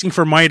asking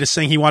for money to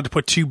saying he wanted to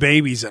put 2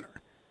 babies in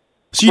her.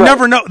 So you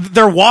never know.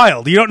 They're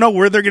wild. You don't know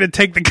where they're going to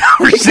take the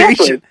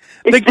conversation.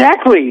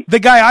 Exactly. The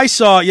guy I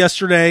saw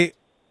yesterday,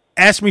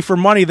 asked me for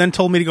money, then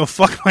told me to go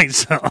fuck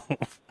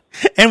myself,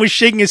 and was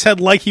shaking his head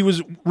like he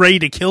was ready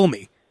to kill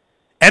me.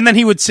 And then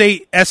he would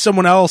ask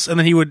someone else, and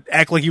then he would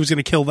act like he was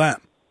going to kill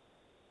them.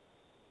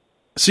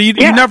 So you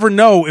never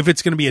know if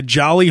it's going to be a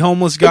jolly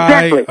homeless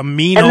guy, a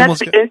mean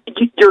homeless guy.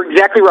 You're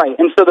exactly right.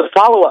 And so the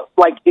follow-up,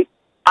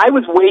 I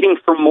was waiting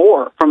for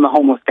more from the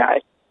homeless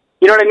guy.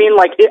 You know what I mean?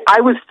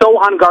 I was so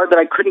on guard that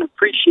I couldn't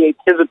appreciate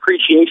his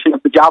appreciation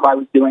of the job I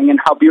was doing and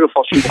how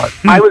beautiful she was.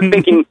 I was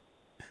thinking,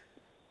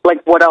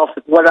 what else?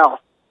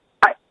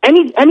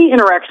 Any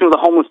interaction with a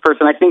homeless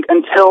person, I think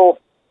until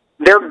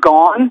they're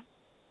gone,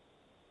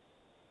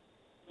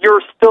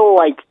 you're still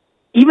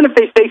even if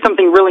they say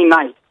something really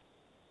nice,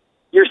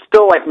 you're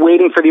still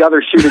waiting for the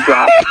other shoe to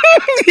drop.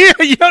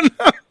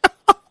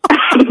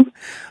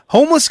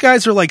 Homeless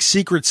guys are like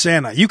Secret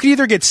Santa. You can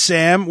either get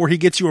Sam, where he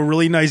gets you a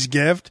really nice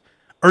gift,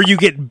 or you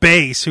get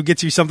Base, who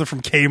gets you something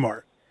from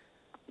Kmart.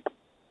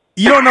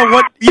 You don't know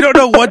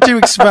what to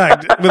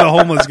expect with a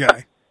homeless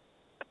guy.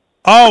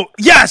 Oh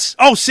yes!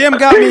 Oh, Sam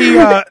got me.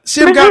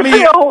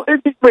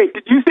 Wait,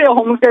 did you say a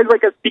homeless guy's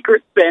like a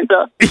Secret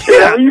Santa? Is Yeah.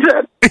 that what you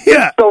said?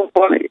 Yeah. It's so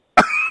funny.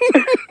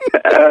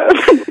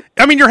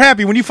 I mean, you're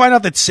happy when you find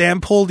out that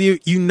Sam pulled you.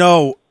 You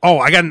know, oh,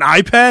 I got an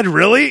iPad.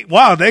 Really?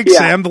 Wow, thanks,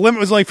 Sam. The limit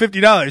was only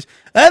 $50.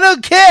 I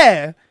don't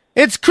care.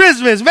 It's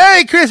Christmas.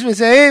 Merry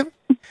Christmas, Abe.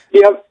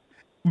 Yep.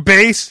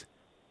 Base.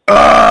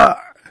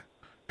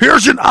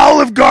 Here's an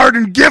Olive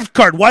Garden gift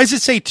card. Why does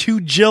it say to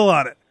Jill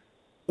on it?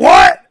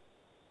 What?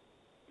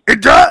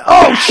 It does?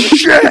 Oh,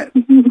 shit.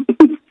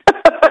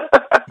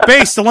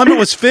 Base, the limit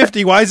was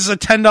 50. Why is this a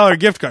 $10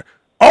 gift card?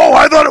 Oh,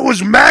 I thought it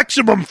was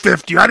maximum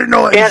 50. I didn't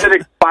know it. And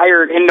it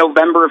expired in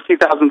November of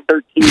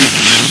 2013.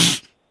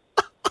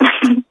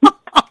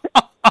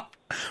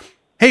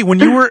 Hey, when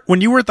you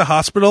were at the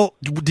hospital,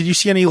 did you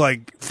see any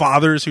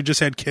fathers who just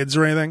had kids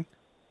or anything?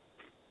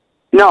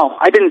 No,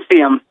 I didn't see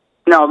them.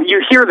 No,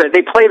 you hear that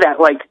they play that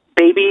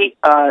baby,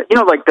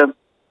 the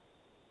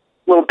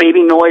little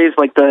baby noise,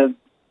 the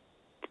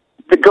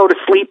go to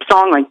sleep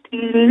song,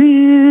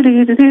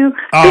 doo-doo-doo-doo-doo.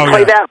 They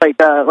play that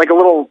like a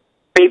little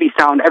baby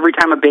sound every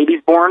time a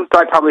baby's born. So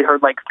I probably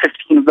heard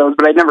 15 of those,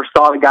 but I never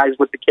saw the guys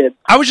with the kids.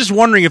 I was just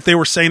wondering if they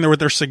were saying they're with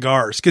their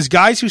cigars, because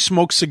guys who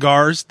smoke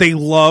cigars, they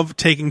love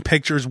taking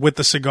pictures with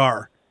the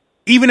cigar,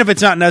 even if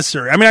it's not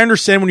necessary. I mean, I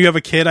understand when you have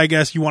a kid, I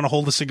guess you want to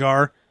hold a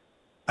cigar.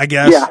 I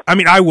guess. Yeah. I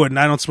mean, I wouldn't.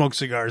 I don't smoke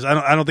cigars.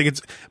 I don't think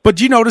it's. But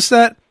do you notice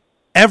that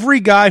every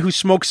guy who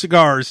smokes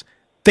cigars,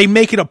 they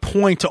make it a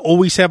point to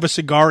always have a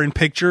cigar in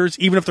pictures,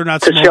 even if they're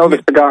not smoking. To show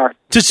the cigar.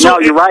 No,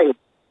 you're right.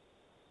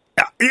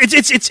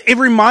 It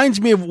reminds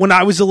me of when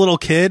I was a little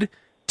kid,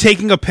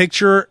 taking a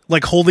picture,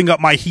 holding up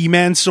my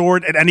He-Man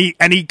sword at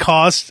any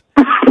cost.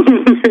 Wait a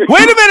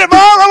minute, Mom!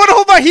 I want to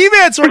hold my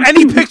He-Man sword.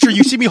 Any picture,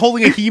 you see me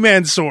holding a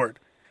He-Man sword.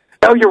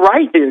 Oh, you're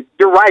right, dude.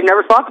 You're right. I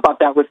never thought about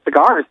that with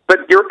cigars,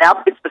 but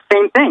it's the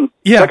same thing.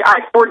 Yeah.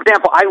 For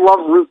example, I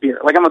love root beer.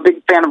 I'm a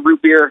big fan of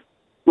root beer.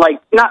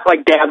 Not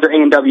like Dabs or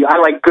A&W. I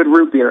like good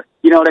root beer.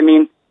 You know what I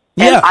mean?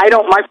 Yeah. And I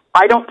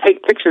don't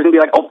take pictures and be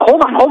like, oh,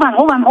 hold on.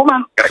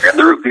 Gotta grab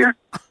the root beer.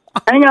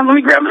 Hang on, let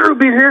me grab the root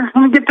beer here.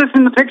 Let me get this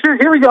in the picture.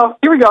 Here we go.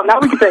 Now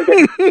we can take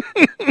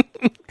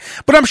it.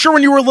 But I'm sure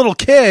when you were a little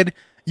kid,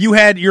 you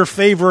had your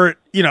favorite,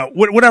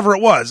 whatever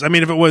it was. I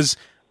mean, if it was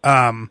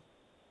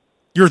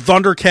your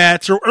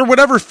Thundercats or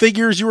whatever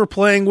figures you were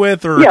playing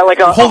with, or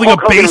holding a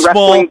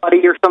baseball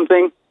buddy or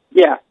something.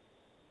 Yeah.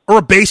 Or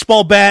a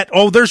baseball bat.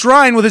 Oh, there's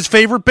Ryan with his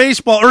favorite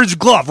baseball, or his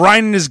glove.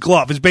 Ryan in his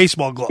glove, his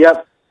baseball glove.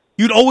 Yep.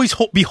 You'd always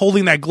be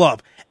holding that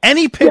glove.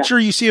 Any picture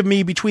you see of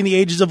me between the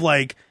ages of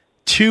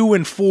 2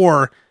 and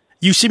 4,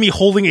 you see me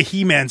holding a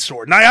He-Man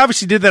sword. And I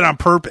obviously did that on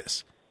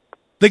purpose.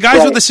 The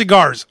guys with the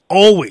cigars,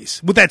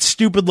 always, with that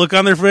stupid look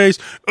on their face,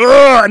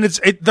 and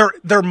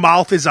their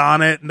mouth is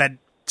on it, and that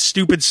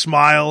stupid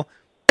smile.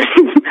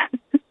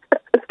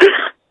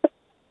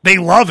 They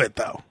love it,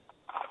 though.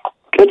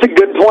 That's a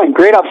good point.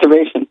 Great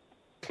observation.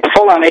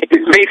 Hold on,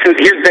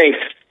 here's Base.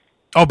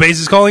 Oh, Base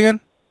is calling in?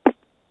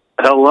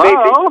 Hello?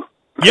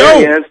 Yo! There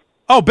he is.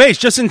 Oh, Base,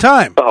 just in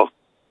time. Oh.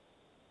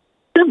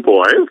 Good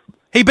boy.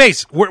 Hey,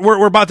 Base,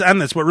 we're about to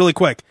end this, but really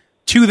quick.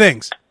 2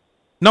 things.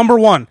 Number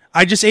 1,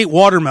 I just ate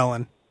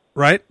watermelon,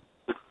 right?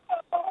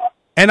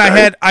 And I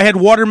had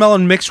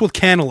watermelon mixed with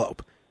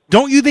cantaloupe.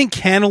 Don't you think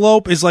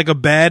cantaloupe is like a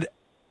bad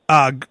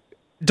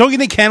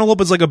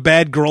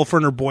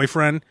girlfriend or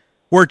boyfriend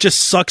where it just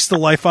sucks the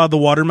life out of the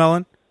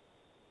watermelon?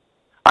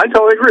 I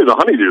totally agree. The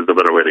honeydew is the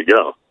better way to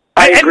go.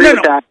 I agree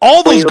with that.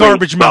 All those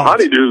garbage melons.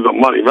 The honeydew is a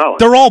money melon.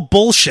 They're all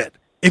bullshit.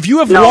 If you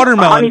have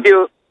watermelon...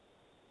 Honeydew...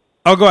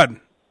 Oh, go ahead.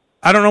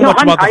 I don't know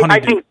much about the honeydew. I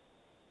think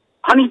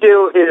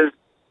honeydew is...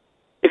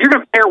 If you're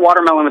going to pair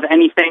watermelon with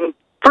anything...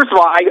 First of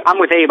all, I'm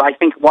with Abe. I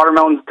think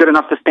watermelon's good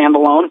enough to stand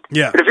alone.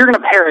 Yeah. But if you're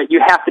going to pair it,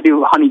 you have to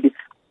do honeydew.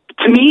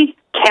 To me,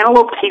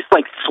 cantaloupe tastes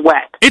like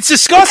sweat. It's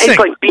disgusting. It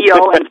tastes like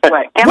BO and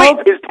sweat.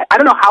 Cantaloupe is... I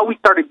don't know how we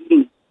started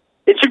eating it.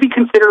 It should be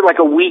considered like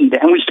a weed,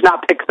 and we should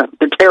not pick them.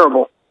 They're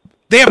terrible.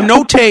 They have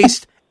no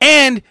taste,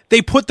 and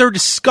they put their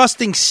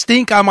disgusting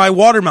stink on my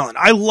watermelon.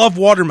 I love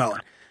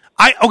watermelon.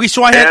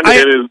 So I had.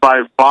 It is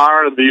by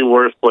far the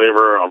worst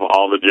flavor of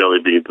all the jelly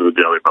beans in the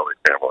Jelly Belly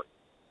family.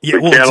 Yeah,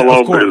 the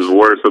cantaloupe is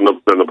worse than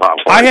the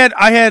popcorn.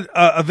 I had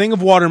a thing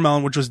of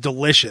watermelon, which was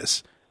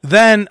delicious.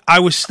 Then I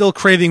was still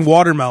craving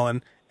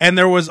watermelon, and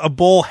there was a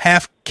bowl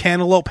half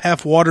cantaloupe,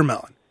 half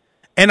watermelon.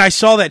 And I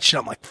saw that shit.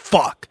 I'm like,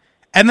 fuck.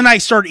 And then I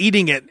started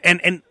eating it,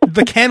 and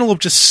the cantaloupe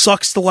just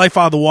sucks the life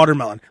out of the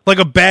watermelon, like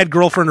a bad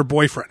girlfriend or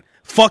boyfriend.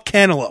 Fuck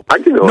cantaloupe. I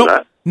can know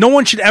that. No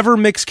one should ever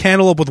mix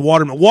cantaloupe with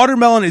watermelon.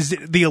 Watermelon is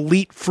the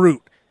elite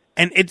fruit,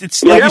 and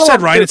it's like you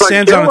said, Ryan. It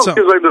stands on its own.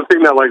 It's like the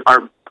thing that, like,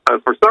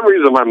 for some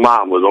reason, my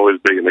mom was always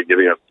big into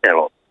giving us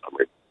cantaloupe.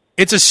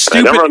 It's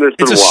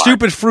a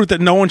stupid fruit that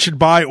no one should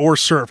buy or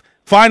serve.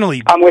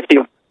 Finally, I'm with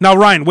you. Now,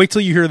 Ryan, wait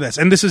till you hear this,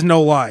 and this is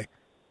no lie.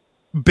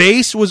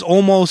 Bass was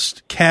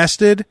almost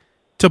casted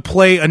to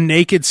play a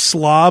naked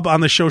slob on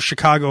the show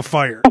Chicago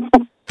Fire.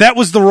 That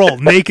was the role,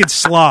 naked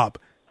slob,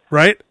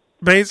 right,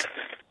 Bass?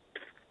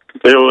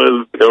 It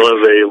was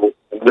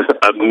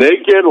a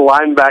naked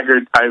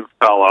linebacker type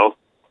fellow,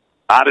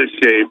 out of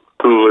shape,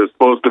 who was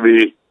supposed to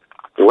be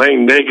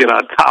laying naked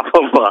on top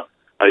of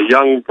a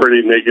young,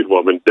 pretty naked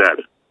woman dead.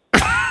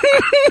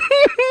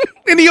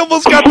 And he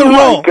almost got the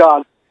role. Oh my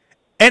God.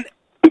 And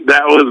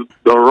that was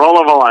the role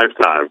of a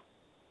lifetime.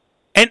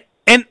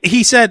 And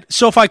he said,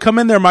 so if I come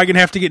in there, am I going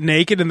to have to get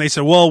naked? And they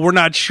said, well, we're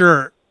not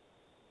sure.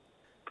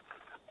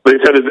 They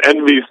said it's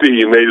NBC.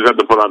 You may just have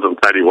to put on some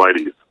tidy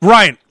whities.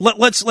 Ryan,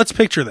 let's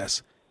picture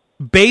this.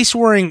 Bass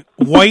wearing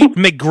white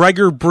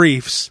McGregor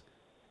briefs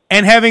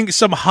and having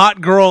some hot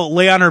girl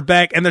lay on her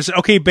back. And they're saying,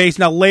 okay, Bass,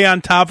 now lay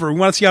on top of her. We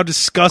want to see how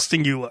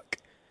disgusting you look.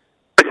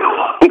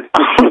 Oh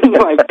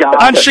my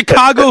God. On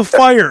Chicago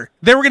Fire.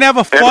 They were going to have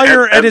a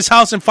fire at his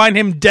house and find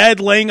him dead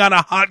laying on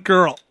a hot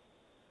girl.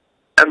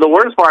 And the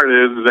worst part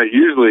is that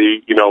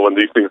usually, when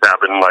these things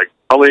happen, like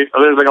there's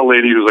like a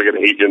lady who's like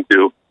an agent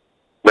who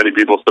many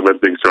people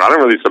submit things to. I don't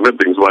really submit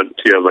things, but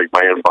she has like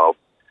my info.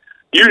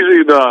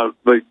 Usually the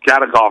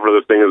catacall for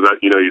this thing is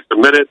that, you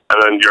submit it and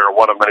then you're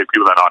one of many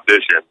people that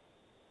audition.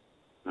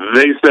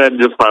 They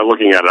said just by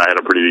looking at it, I had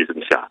a pretty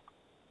decent shot.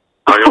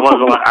 Like it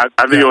wasn't. I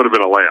think it would have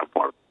been a layup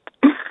for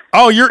me.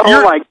 Oh, you're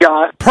my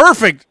God.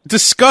 Perfect.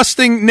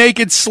 Disgusting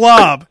naked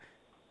slob.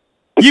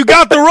 You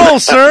got the role,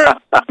 sir.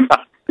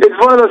 It's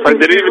one of those things.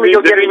 Didn't even need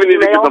to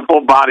get the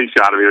full body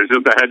shot of me. It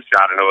was just a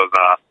headshot, and it was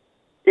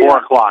 4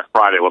 o'clock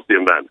Friday. We'll see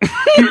him then.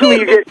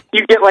 Usually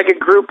you get like a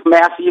group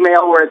mass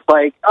email where it's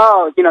like,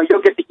 oh,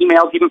 you'll get the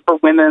emails even for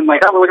women,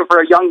 like, oh, we're looking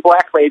for a young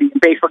black lady, and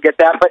Bass will get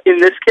that. But in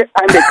this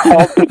time, they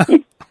called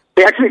me.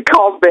 They actually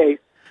called Bass.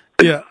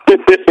 Yeah.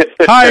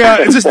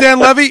 Hi, is this Dan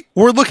Levy?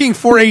 We're looking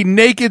for a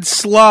naked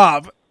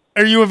slob.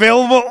 Are you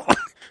available?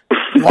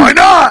 Why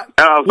not?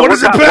 What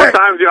does it pay? What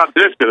times you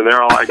audition? And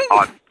they're all like,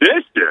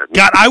 audition?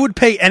 God, I would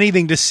pay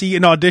anything to see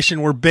an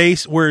audition where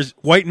Bass wears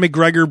white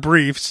McGregor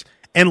briefs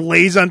and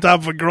lays on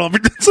top of a girl.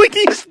 It's like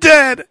he's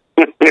dead.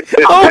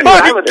 Oh,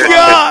 my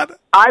God.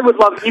 I would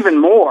love even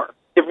more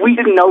if we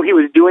didn't know he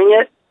was doing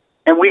it.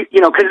 And we,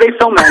 because they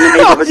filmed that in the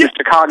neighborhood in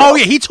Chicago. Oh,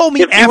 yeah, he told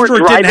me after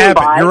it didn't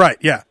happen. You're right,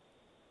 yeah.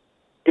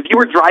 If you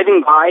were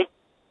driving by,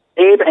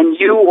 Abe, and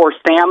you or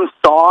Sam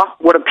saw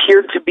what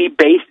appeared to be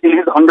Bass in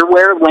his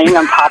underwear laying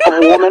on top of a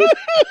woman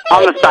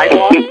on the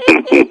sidewalk,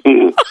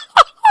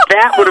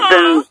 that would have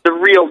been the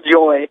real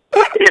joy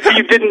if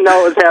you didn't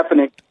know it was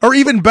happening. Or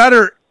even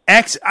better,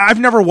 I've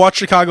never watched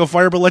Chicago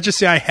Fire, but let's just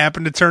say I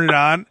happened to turn it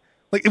on.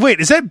 Like, wait,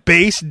 is that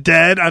Bass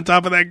dead on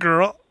top of that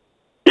girl?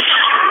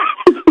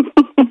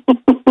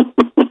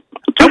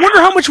 I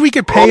wonder how much we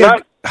could pay.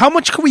 How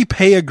much could we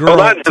pay a girl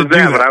to do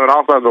that? But I would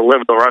also have to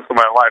live the rest of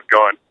my life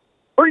going,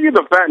 were you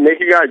the fat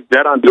naked guy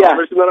dead on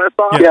television that I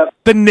saw? Yeah.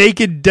 The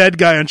naked dead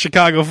guy on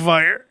Chicago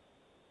Fire.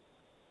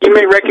 You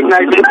may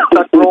recognize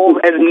such roles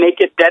as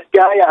naked dead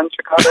guy on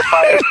Chicago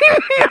Fire.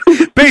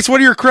 Bass, what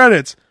are your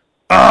credits?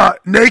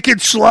 Naked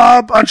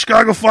slob on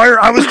Chicago Fire.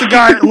 I was the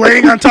guy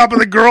laying on top of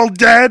the girl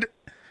dead.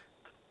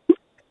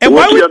 And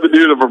what do you have to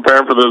do to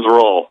prepare for this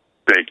role?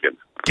 Naked.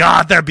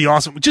 God, that'd be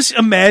awesome. Just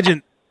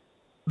imagine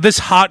this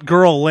hot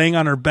girl laying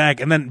on her back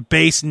and then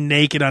Bass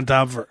naked on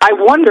top of her. I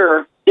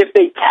wonder if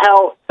they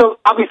tell, so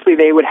obviously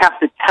they would have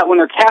to tell when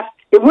they're cast,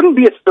 it wouldn't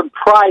be a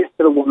surprise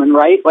to the woman,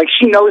 right? Like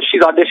she knows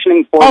she's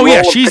auditioning for Oh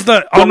yeah, she's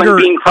the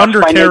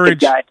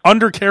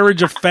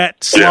undercarriage of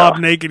fat slob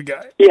Yeah. naked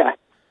guy. Yeah.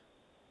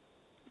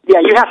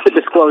 Yeah, you have to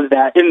disclose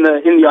that in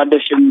the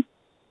audition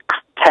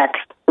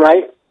text,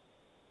 right?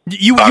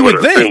 You I would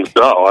think.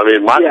 So. I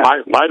mean,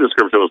 my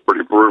description was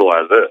pretty brutal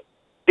as it.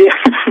 Yeah.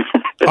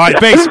 All right,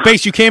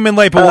 Bass, you came in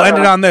late, but we'll end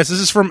it on this. This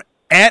is from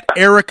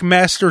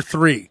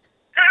 @EricMaster3.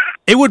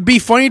 It would be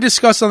funny to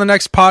discuss on the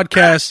next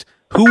podcast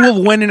who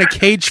will win in a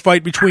cage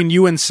fight between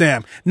you and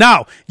Sam.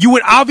 Now, you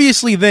would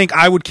obviously think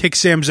I would kick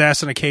Sam's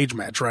ass in a cage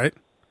match, right?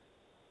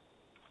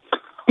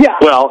 Yeah.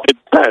 Well, it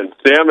depends.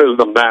 Sam is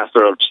the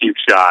master of cheap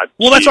shot.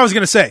 Well, that's what I was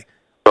going to say.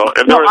 So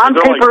if on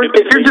paper,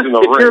 if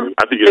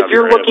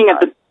you're looking at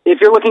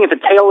the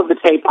tail of the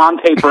tape on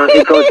paper,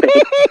 it goes to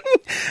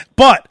 8.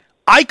 But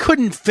I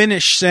couldn't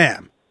finish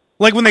Sam.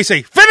 Like when they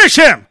say, finish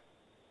him!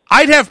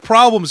 I'd have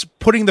problems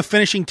putting the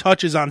finishing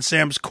touches on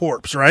Sam's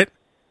corpse, right?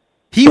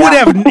 He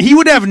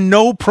would have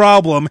no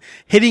problem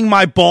hitting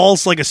my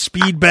balls like a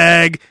speed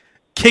bag,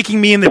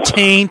 kicking me in the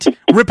taint,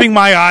 ripping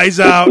my eyes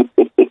out.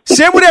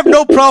 Sam would have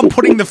no problem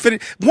putting the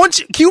finish. Can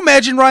you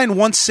imagine, Ryan,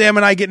 once Sam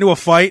and I get into a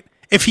fight,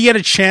 if he had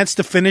a chance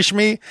to finish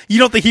me, you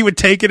don't think he would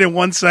take it in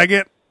 1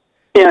 second?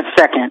 In a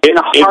second. In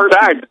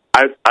fact,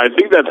 I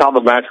think that's how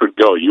the match would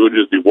go. You would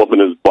just be whooping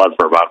his butt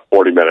for about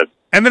 40 minutes.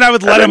 And then I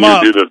would let him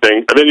up. Do the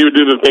thing, and then you would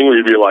do the thing where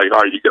you'd be like, all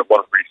right, you get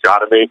one free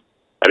shot at me,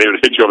 and he would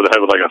hit you over the head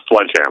with like a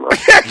sledgehammer.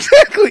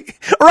 Exactly.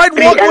 Or I'd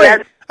walk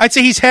away. I'd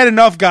say he's had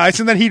enough,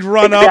 guys, and then he'd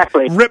run up,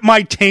 rip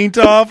my taint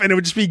off, and it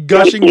would just be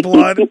gushing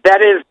blood.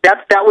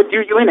 That would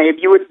do you in, Abe.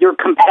 Your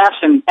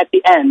compassion at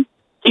the end.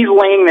 He's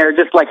laying there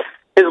just like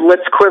his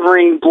lips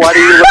quivering, bloody,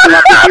 looking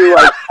up at you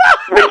like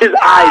with his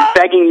eyes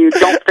begging you,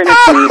 "Don't finish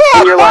me."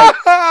 And you're like,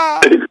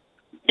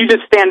 you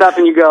just stand up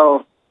and you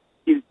go,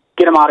 "You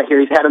get him out of here.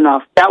 He's had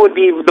enough." That would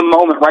be the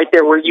moment right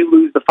there where you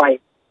lose the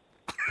fight.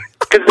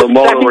 The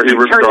moment where he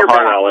ripped your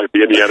heart out like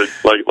the Indiana,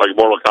 like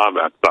Mortal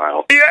Kombat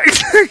style. Yeah,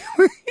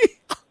 exactly.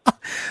 All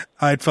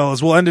right,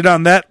 fellas, we'll end it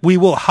on that. We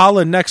will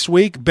holla next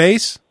week.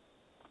 Base.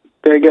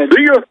 Very good.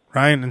 See ya.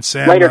 Ryan and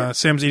Sam. Later.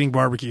 Sam's eating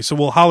barbecue, so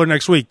we'll holler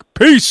next week.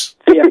 Peace.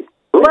 See ya.